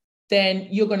 1, then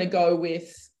you're going to go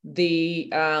with the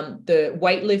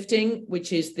weightlifting,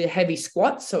 which is the heavy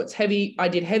squat. So it's heavy. I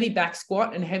did heavy back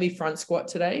squat and heavy front squat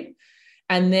today.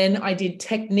 And then I did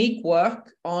technique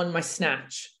work on my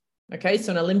snatch. Okay,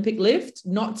 so an Olympic lift,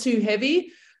 not too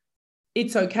heavy.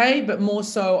 It's okay, but more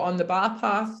so on the bar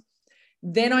path.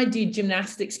 Then I did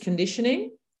gymnastics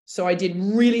conditioning. So I did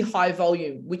really high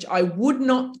volume, which I would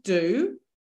not do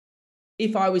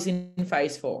if I was in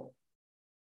phase 4.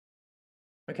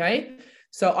 Okay,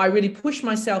 so I really pushed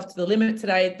myself to the limit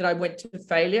today that I went to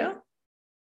failure.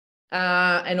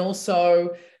 And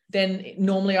also then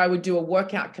normally I would do a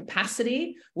workout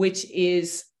capacity, which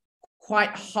is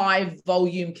quite high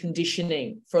volume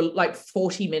conditioning for like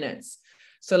 40 minutes.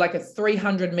 So like a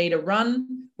 300-meter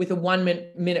run with a 1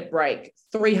 minute break,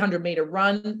 300-meter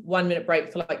run, 1 minute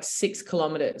break for like 6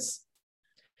 kilometers.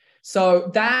 So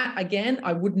that, again,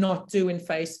 I would not do in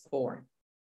phase 4.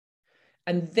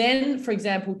 And then, for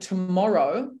example,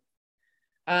 tomorrow,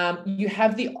 you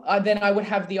have then I would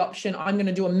have the option, I'm going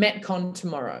to do a Metcon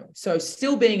tomorrow. So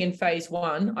still being in phase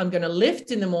 1, I'm going to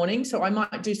lift in the morning. So I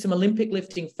might do some Olympic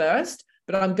lifting first,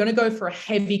 but I'm going to go for a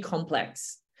heavy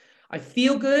complex. I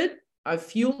feel good. I've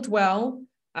fueled well.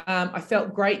 I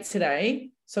felt great today.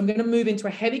 So I'm going to move into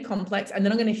a heavy complex, and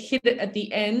then I'm going to hit it at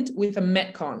the end with a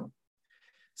Metcon.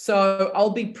 So I'll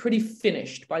be pretty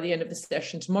finished by the end of the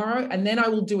session tomorrow. And then I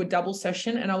will do a double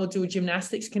session, and I will do a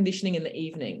gymnastics conditioning in the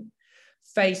evening.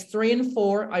 Phase 3 and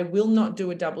 4, I will not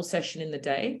do a double session in the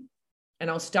day, and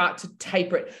I'll start to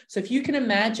taper it. So if you can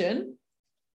imagine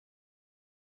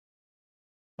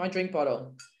my drink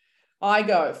bottle, I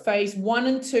go phase 1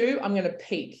 and 2, I'm going to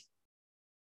peak.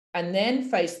 And then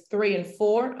phase 3 and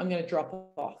 4, I'm going to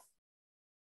drop off.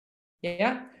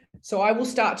 Yeah. So I will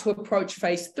start to approach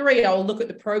phase 3. I will look at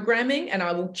the programming and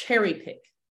I will cherry pick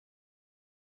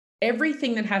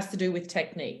everything that has to do with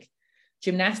technique.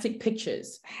 Gymnastic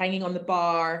pictures, hanging on the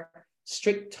bar,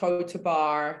 strict toe to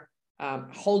bar,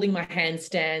 holding my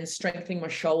handstands, strengthening my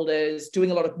shoulders, doing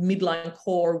a lot of midline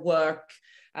core work,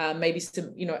 maybe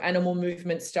some, animal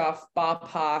movement stuff, bar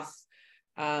path,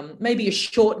 maybe a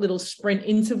short little sprint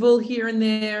interval here and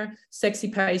there, sexy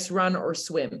pace, run or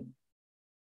swim.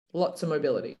 Lots of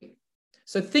mobility.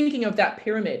 So thinking of that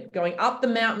pyramid, going up the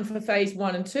mountain for phase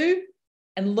 1 and 2,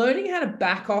 and learning how to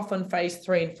back off on phase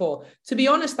 3 and 4. To be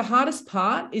honest, the hardest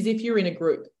part is if you're in a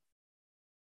group,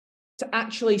 to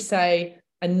actually say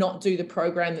and not do the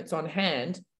program that's on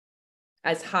hand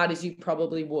as hard as you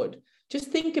probably would. Just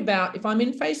think about if I'm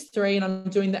in phase 3 and I'm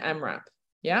doing the AMRAP,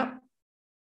 yeah?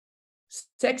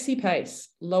 Sexy pace,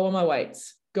 lower my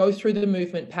weights, go through the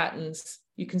movement patterns.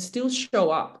 You can still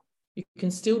show up. You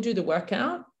can still do the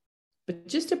workout, but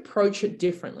just approach it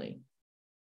differently.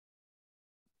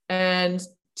 And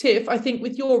Tiff, I think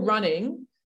with your running,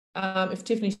 if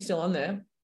Tiffany's still on there,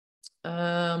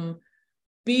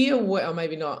 be aware, or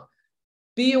maybe not,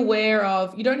 be aware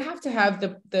of, you don't have to have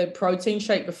the protein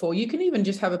shake before. You can even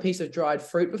just have a piece of dried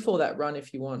fruit before that run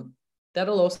if you want.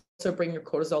 That'll also bring your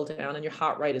cortisol down and your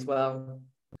heart rate as well.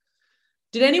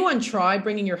 Did anyone try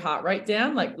bringing your heart rate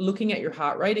down, like looking at your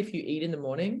heart rate if you eat in the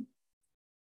morning?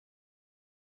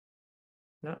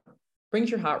 No. Brings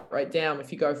your heart rate down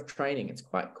if you go for training. It's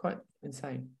quite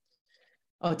insane.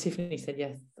 Oh, Tiffany said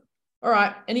yes. All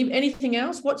right. Anything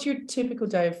else? What's your typical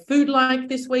day of food like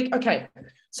this week? Okay.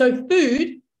 So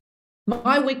food,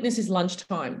 my weakness is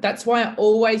lunchtime. That's why I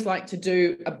always like to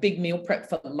do a big meal prep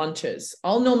for lunches.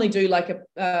 I'll normally do like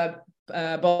a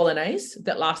bolognese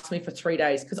that lasts me for 3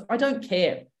 days because I don't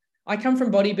care. I come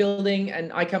from bodybuilding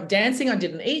and I come dancing. I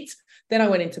didn't eat. Then I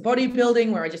went into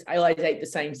bodybuilding where I ate the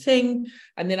same thing.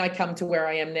 And then I come to where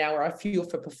I am now where I fuel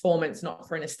for performance, not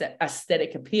for an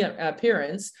aesthetic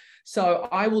appearance. So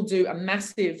I will do a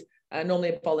massive, normally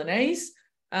a bolognese.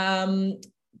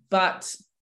 But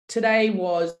today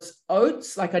was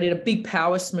oats. Like I did a big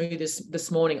power smoothie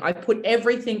this morning. I put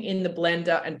everything in the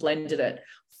blender and blended it.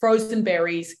 Frozen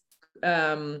berries,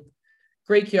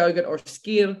 Greek yogurt or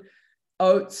skyr,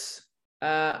 oats,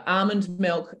 almond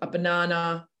milk, a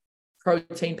banana,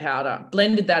 protein powder,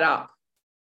 blended that up,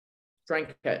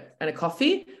 drank it, and a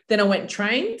coffee. Then I went and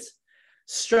trained.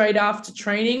 Straight after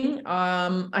training,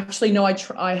 actually, no,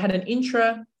 I had an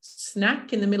intra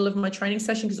snack in the middle of my training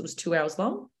session because it was 2 hours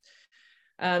long.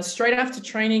 Straight after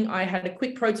training, I had a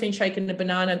quick protein shake and a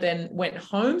banana, then went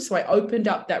home. So I opened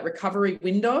up that recovery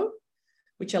window,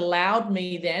 which allowed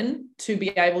me then to be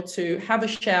able to have a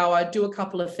shower, do a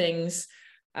couple of things,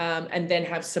 and then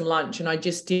have some lunch. And I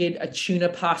just did a tuna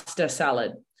pasta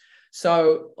salad.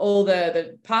 So all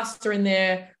the pasta in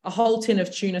there, a whole tin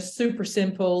of tuna, super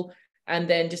simple, and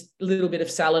then just a little bit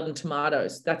of salad and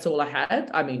tomatoes. That's all I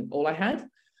had. All I had.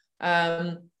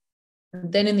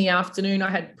 Then in the afternoon, I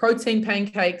had protein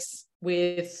pancakes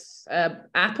with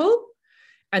apple.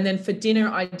 And then for dinner,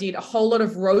 I did a whole lot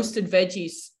of roasted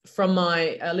veggies from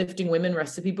my Lifting Women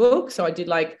recipe book. So I did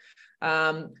like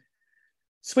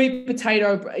sweet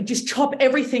potato, just chop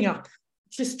everything up.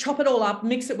 Just chop it all up,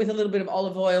 mix it with a little bit of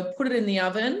olive oil, put it in the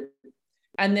oven,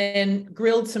 and then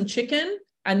grilled some chicken.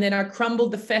 And then I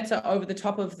crumbled the feta over the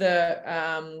top of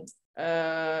the,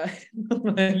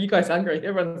 you guys hungry,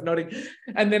 everyone's nodding.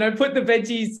 And then I put the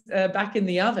veggies back in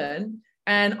the oven.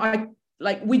 And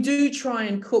we do try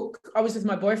and cook. I was with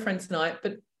my boyfriend tonight,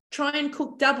 but try and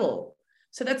cook double.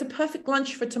 So that's a perfect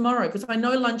lunch for tomorrow because I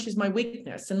know lunch is my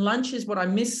weakness and lunch is what I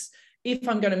miss. If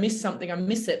I'm going to miss something, I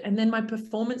miss it. And then my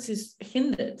performance is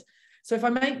hindered. So if I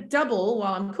make double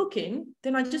while I'm cooking,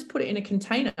 then I just put it in a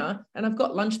container and I've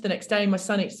got lunch the next day. My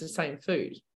son eats the same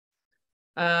food.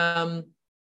 And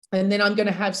then I'm going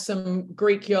to have some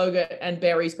Greek yogurt and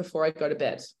berries before I go to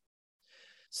bed.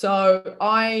 So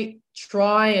I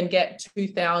try and get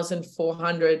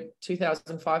 2,400,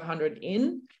 2,500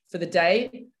 in for the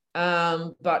day.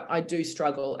 But I do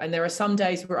struggle. And there are some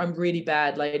days where I'm really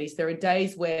bad, ladies. There are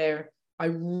days where I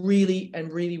really am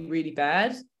really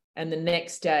bad. And the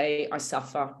next day I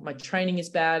suffer. My training is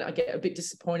bad. I get a bit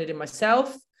disappointed in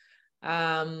myself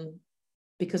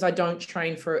because I don't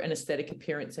train for an aesthetic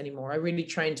appearance anymore. I really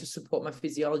train to support my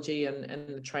physiology and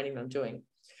the training I'm doing.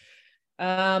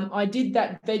 I did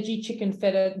that veggie chicken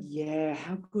feta. Yeah,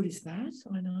 how good is that?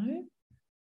 I know.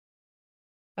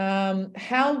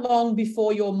 How long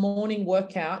before your morning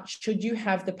workout should you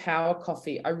have the power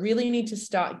coffee? I really need to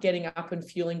start getting up and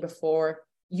fueling before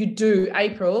you do.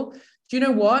 April, do you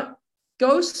know what?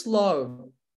 Go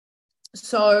slow.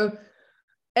 So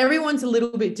everyone's a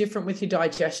little bit different with your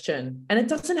digestion, and it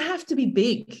doesn't have to be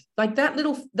big. Like that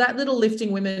little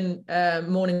lifting women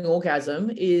morning orgasm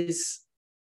is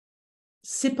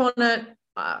sip on it.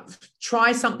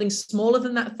 Try something smaller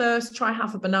than that first. Try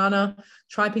half a banana,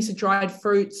 try a piece of dried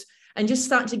fruits, and just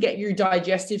start to get your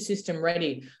digestive system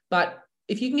ready. But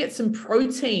if you can get some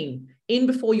protein in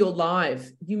before you're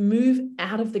live, you move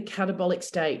out of the catabolic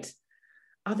state.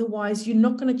 Otherwise, you're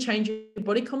not going to change your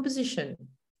body composition.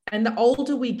 And the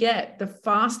older we get, the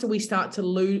faster we start to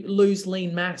lose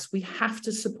lean mass. We have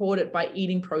to support it by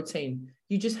eating protein.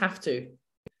 You just have to.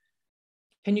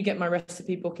 Can you get my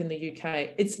recipe book in the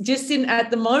UK? It's just at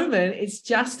the moment, it's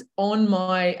just on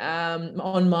my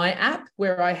app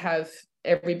where I have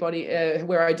everybody,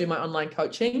 where I do my online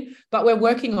coaching, but we're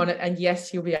working on it. And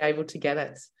yes, you'll be able to get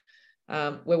it.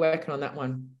 We're working on that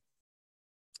one.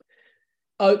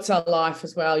 Oats are life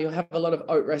as well. You'll have a lot of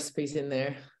oat recipes in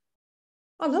there.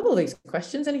 I love all these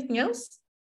questions. Anything else?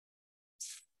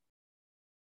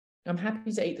 I'm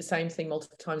happy to eat the same thing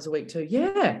multiple times a week too.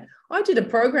 Yeah, I did a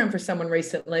program for someone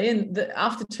recently, and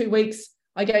after 2 weeks,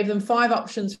 I gave them 5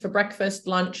 options for breakfast,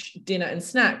 lunch, dinner, and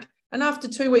snack. And after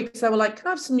 2 weeks, they were like, "Can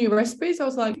I have some new recipes?" I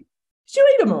was like, "Did you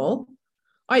eat them all?"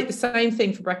 I eat the same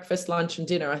thing for breakfast, lunch, and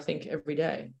dinner, I think, every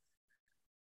day.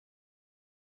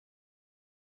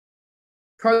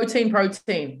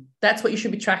 Protein. That's what you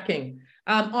should be tracking.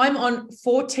 I'm on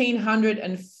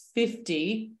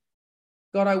 1,450.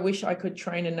 God, I wish I could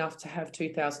train enough to have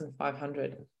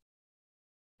 2,500.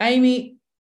 Amy,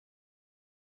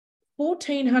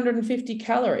 1,450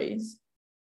 calories?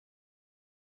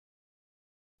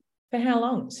 For how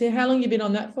long? See, how long have you been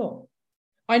on that for?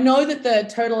 I know that the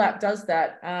Total app does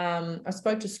that. I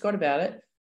spoke to Scott about it.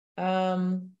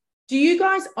 Do you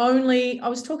guys I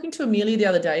was talking to Amelia the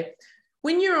other day,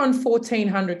 when you're on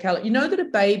 1,400 calories, you know that a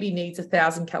baby needs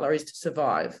 1,000 calories to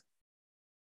survive.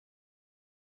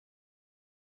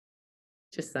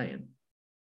 Just saying.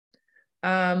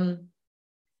 Can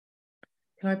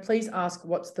I please ask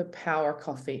what's the power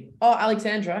coffee? Oh,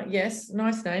 Alexandra. Yes.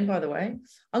 Nice name, by the way.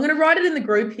 I'm going to write it in the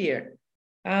group here.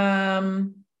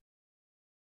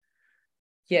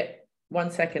 Yeah.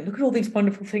 1 second. Look at all these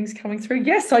wonderful things coming through.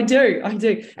 Yes, I do.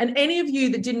 And any of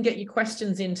you that didn't get your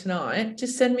questions in tonight,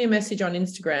 just send me a message on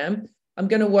Instagram. I'm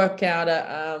going to work out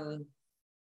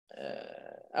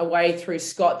a way through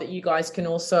Scott that you guys can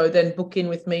also then book in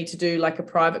with me to do like a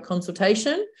private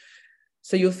consultation.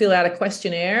 So you'll fill out a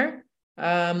questionnaire,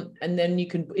 and then you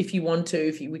can, if you want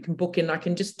to, we can book in, I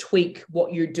can just tweak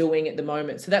what you're doing at the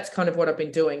moment. So that's kind of what I've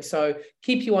been doing. So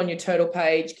keep you on your Turtle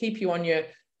page, keep you on your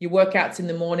workouts in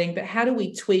the morning, but how do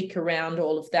we tweak around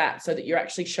all of that so that you're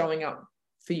actually showing up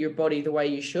for your body the way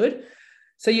you should?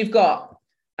 So you've got,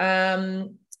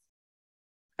 Alexandra,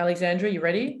 you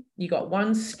ready? You got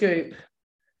 1 scoop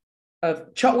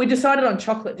of we decided on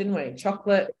chocolate, didn't we?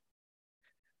 Chocolate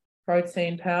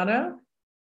protein powder.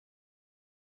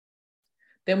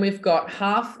 Then we've got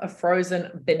half a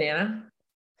frozen banana.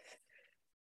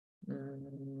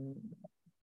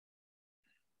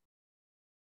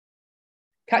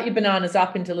 Cut your bananas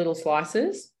up into little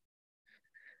slices.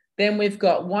 Then we've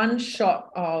got 1 shot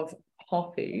of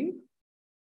coffee,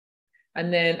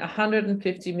 and then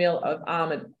 150 ml of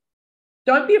almond.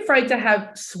 Don't be afraid to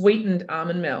have sweetened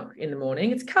almond milk in the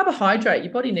morning. It's carbohydrate.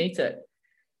 Your body needs it.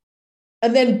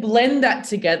 And then blend that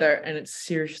together, and it's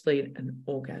seriously an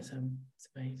orgasm. It's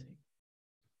amazing.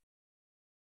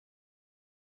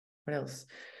 What else?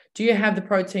 Do you have the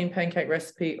protein pancake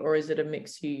recipe, or is it a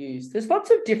mix you use? There's lots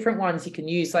of different ones you can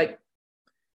use. Like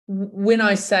when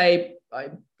I say, I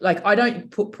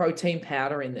don't put protein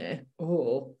powder in there.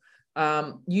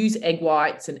 Use egg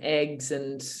whites and eggs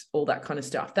and all that kind of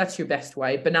stuff. That's your best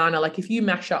way. Banana, like if you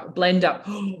mash up, blend up,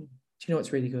 do you know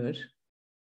what's really good?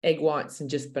 Egg whites and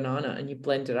just banana, and you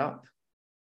blend it up.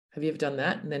 Have you ever done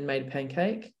that and then made a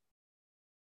pancake?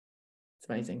 It's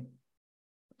amazing.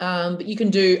 But you can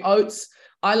do oats.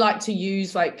 I like to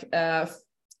use like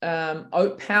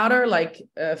oat powder, like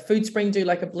Food Spring do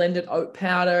like a blended oat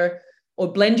powder,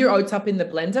 or blend your oats up in the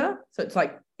blender. So it's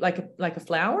like a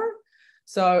flour.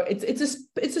 So it's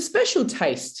a special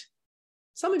taste.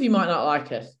 Some of you might not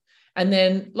like it. And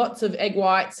then lots of egg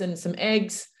whites and some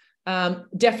eggs.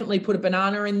 Definitely put a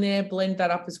banana in there, blend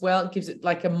that up as well. It gives it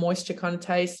like a moisture kind of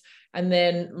taste. And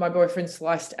then my boyfriend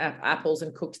sliced apples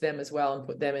and cooked them as well and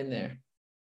put them in there.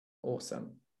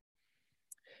 Awesome.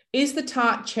 Is the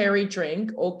tart cherry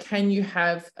drink, or can you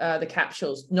have the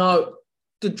capsules? No,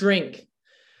 the drink.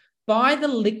 Buy the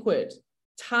liquid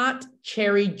tart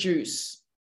cherry juice.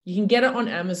 You can get it on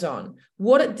Amazon.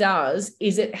 What it does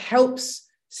is it helps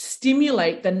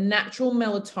stimulate the natural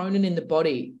melatonin in the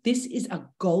body. This is a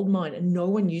goldmine and no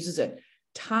one uses it.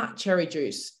 Tart cherry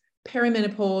juice,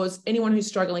 perimenopause, anyone who's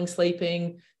struggling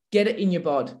sleeping, get it in your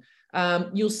bod.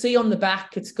 You'll see on the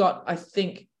back, it's got, I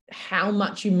think, how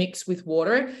much you mix with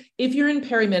water. If you're in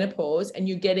perimenopause and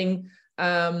you're getting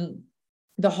the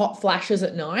hot flashes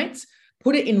at night,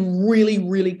 put it in really,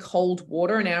 really cold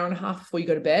water an hour and a half before you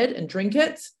go to bed and drink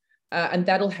it. And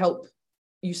that'll help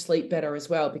you sleep better as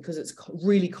well, because it's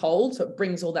really cold. So it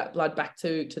brings all that blood back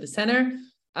to the center.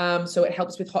 So it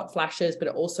helps with hot flashes, but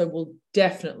it also will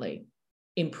definitely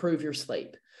improve your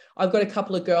sleep. I've got a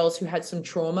couple of girls who had some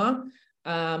trauma,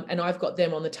 and I've got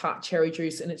them on the tart cherry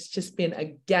juice, and it's just been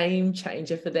a game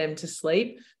changer for them to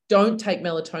sleep. Don't take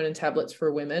melatonin tablets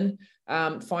for women.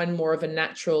 Find more of a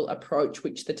natural approach,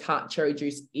 which the tart cherry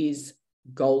juice is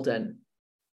golden.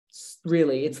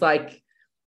 Really, it's like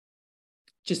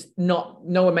just no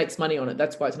one makes money on it.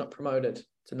 That's why it's not promoted.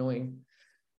 It's annoying.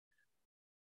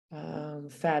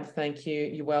 Fad, thank you.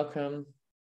 You're welcome.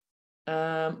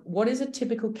 What is a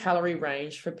typical calorie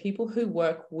range for people who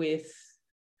work with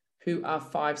who are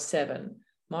 5'7"?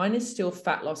 Mine is still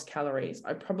fat loss calories.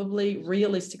 I probably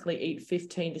realistically eat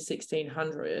 1,500 to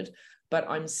 1,600, but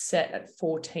I'm set at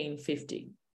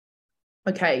 1,450.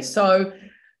 Okay, so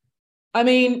I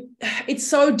mean, it's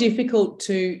so difficult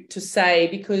to say,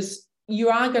 because you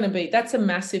are going to be, that's a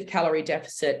massive calorie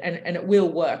deficit, and it will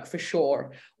work for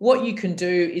sure. What you can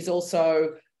do is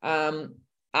also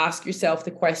ask yourself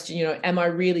the question, you know, am I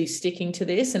really sticking to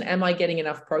this, and am I getting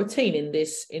enough protein in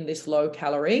this low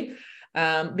calorie?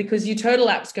 Because your Total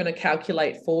app's going to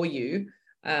calculate for you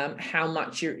how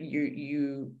much you're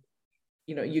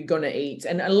going to eat,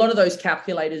 and a lot of those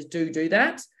calculators do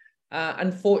that.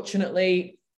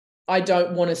 Unfortunately, I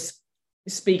don't want to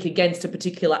speak against a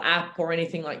particular app or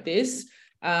anything like this,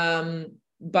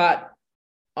 but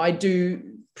I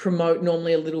do promote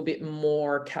normally a little bit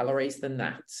more calories than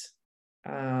that,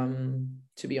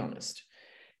 to be honest.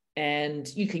 And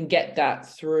you can get that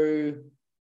through,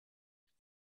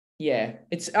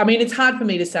 it's hard for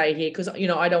me to say here, because, you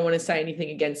know, I don't want to say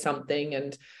anything against something.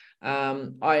 And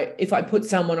if I put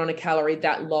someone on a calorie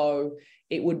that low,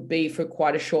 it would be for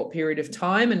quite a short period of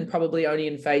time, and probably only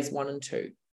in phase 1 and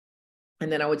 2. And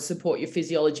then I would support your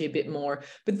physiology a bit more.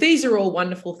 But these are all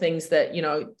wonderful things that, you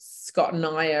know, Scott and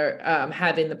I are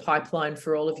have in the pipeline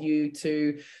for all of you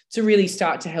to really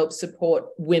start to help support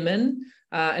women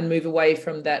and move away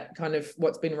from that kind of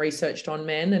what's been researched on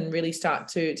men, and really start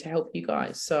to help you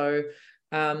guys. So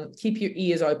keep your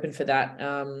ears open for that.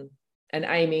 And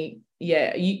Amy,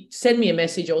 you send me a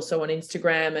message also on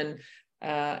Instagram,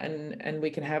 and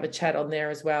we can have a chat on there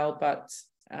as well. But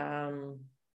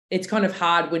it's kind of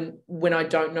hard when I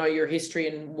don't know your history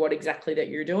and what exactly that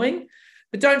you're doing.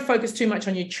 But don't focus too much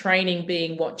on your training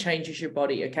being what changes your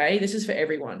body, okay? This is for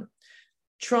everyone.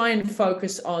 Try and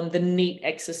focus on the neat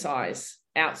exercise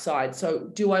outside. So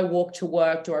do I walk to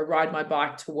work? Do I ride my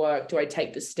bike to work? Do I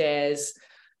take the stairs?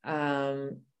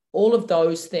 All of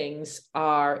those things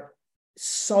are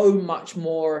so much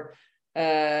more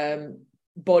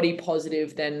body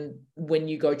positive than when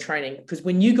you go training, because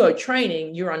when you go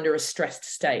training, you're under a stressed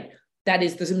state. That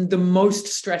is the most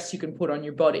stress you can put on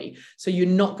your body. So you're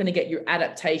not going to get your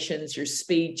adaptations, your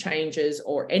speed changes,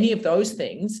 or any of those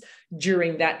things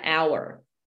during that hour.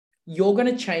 You're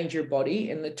going to change your body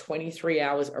in the 23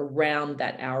 hours around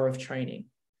that hour of training.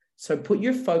 So put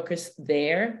your focus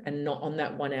there and not on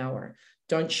that 1 hour.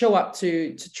 Don't show up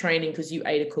to training because you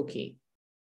ate a cookie.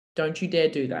 Don't you dare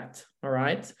do that. All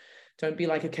right. Don't be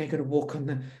like, okay, I got to walk on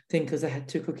the thing because I had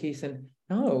 2 cookies. And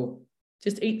no,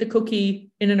 just eat the cookie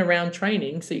in and around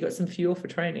training, so you got some fuel for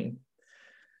training,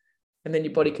 and then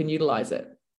your body can utilize it.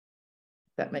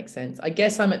 That makes sense. I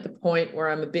guess I'm at the point where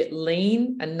I'm a bit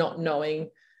lean and not knowing.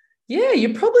 Yeah,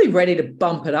 you're probably ready to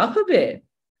bump it up a bit.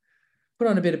 Put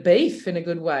on a bit of beef in a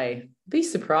good way. Be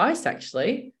surprised,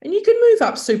 actually. And you can move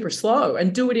up super slow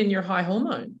and do it in your high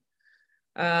hormone.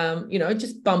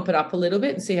 Just bump it up a little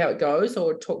bit and see how it goes,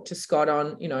 or talk to Scott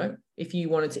on, if you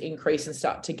wanted to increase and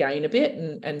start to gain a bit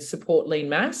and support lean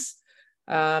mass,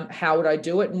 how would I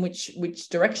do it, and which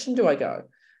direction do I go?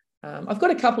 I've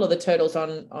got a couple of the turtles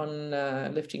on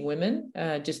lifting women,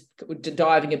 just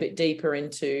diving a bit deeper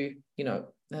into,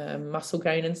 muscle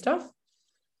gain and stuff.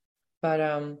 But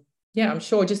I'm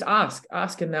sure, just ask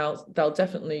and they'll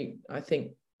definitely, I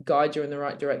think, guide you in the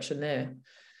right direction there.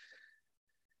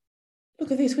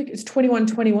 Look at this week. It's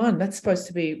 21-21. That's supposed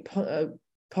to be a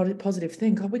positive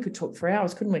thing. God, we could talk for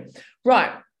hours, couldn't we?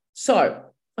 Right. So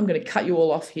I'm going to cut you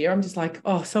all off here. I'm just like,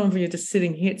 some of you are just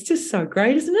sitting here. It's just so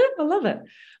great, isn't it? I love it.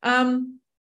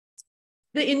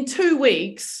 In 2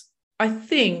 weeks, I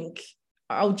think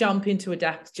I'll jump into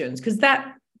adaptogens, because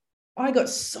I got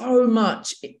so many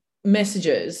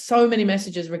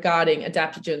messages regarding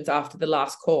adaptogens after the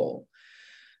last call.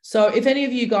 So if any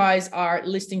of you guys are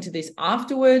listening to this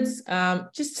afterwards,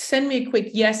 just send me a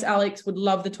quick, yes, Alex, would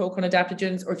love the talk on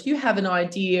adaptogens. Or if you have an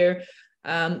idea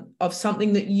of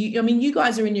something that you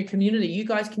guys are in your community, you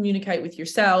guys communicate with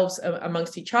yourselves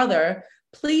amongst each other,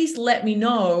 please let me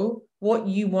know what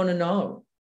you want to know.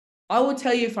 I will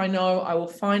tell you if I know. I will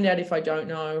find out if I don't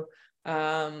know.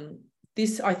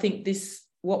 I think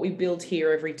what we build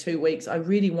here every 2 weeks, I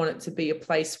really want it to be a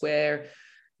place where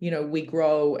we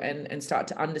grow and start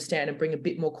to understand and bring a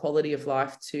bit more quality of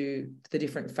life to the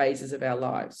different phases of our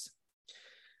lives.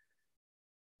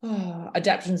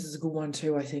 Adaptogens is a good one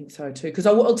too, I think so too, because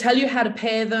I'll tell you how to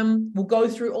pair them. We'll go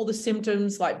through all the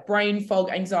symptoms like brain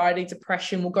fog, anxiety,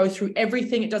 depression. We'll go through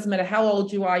everything. It doesn't matter how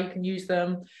old you are, you can use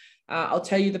them. I'll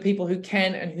tell you the people who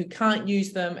can and who can't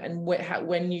use them, and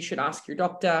when you should ask your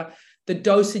doctor. The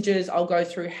dosages, I'll go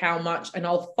through how much, and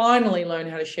I'll finally learn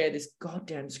how to share this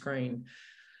goddamn screen.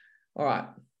 All right.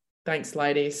 Thanks,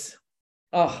 ladies.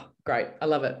 Oh, great. I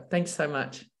love it. Thanks so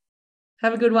much.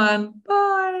 Have a good one.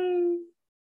 Bye.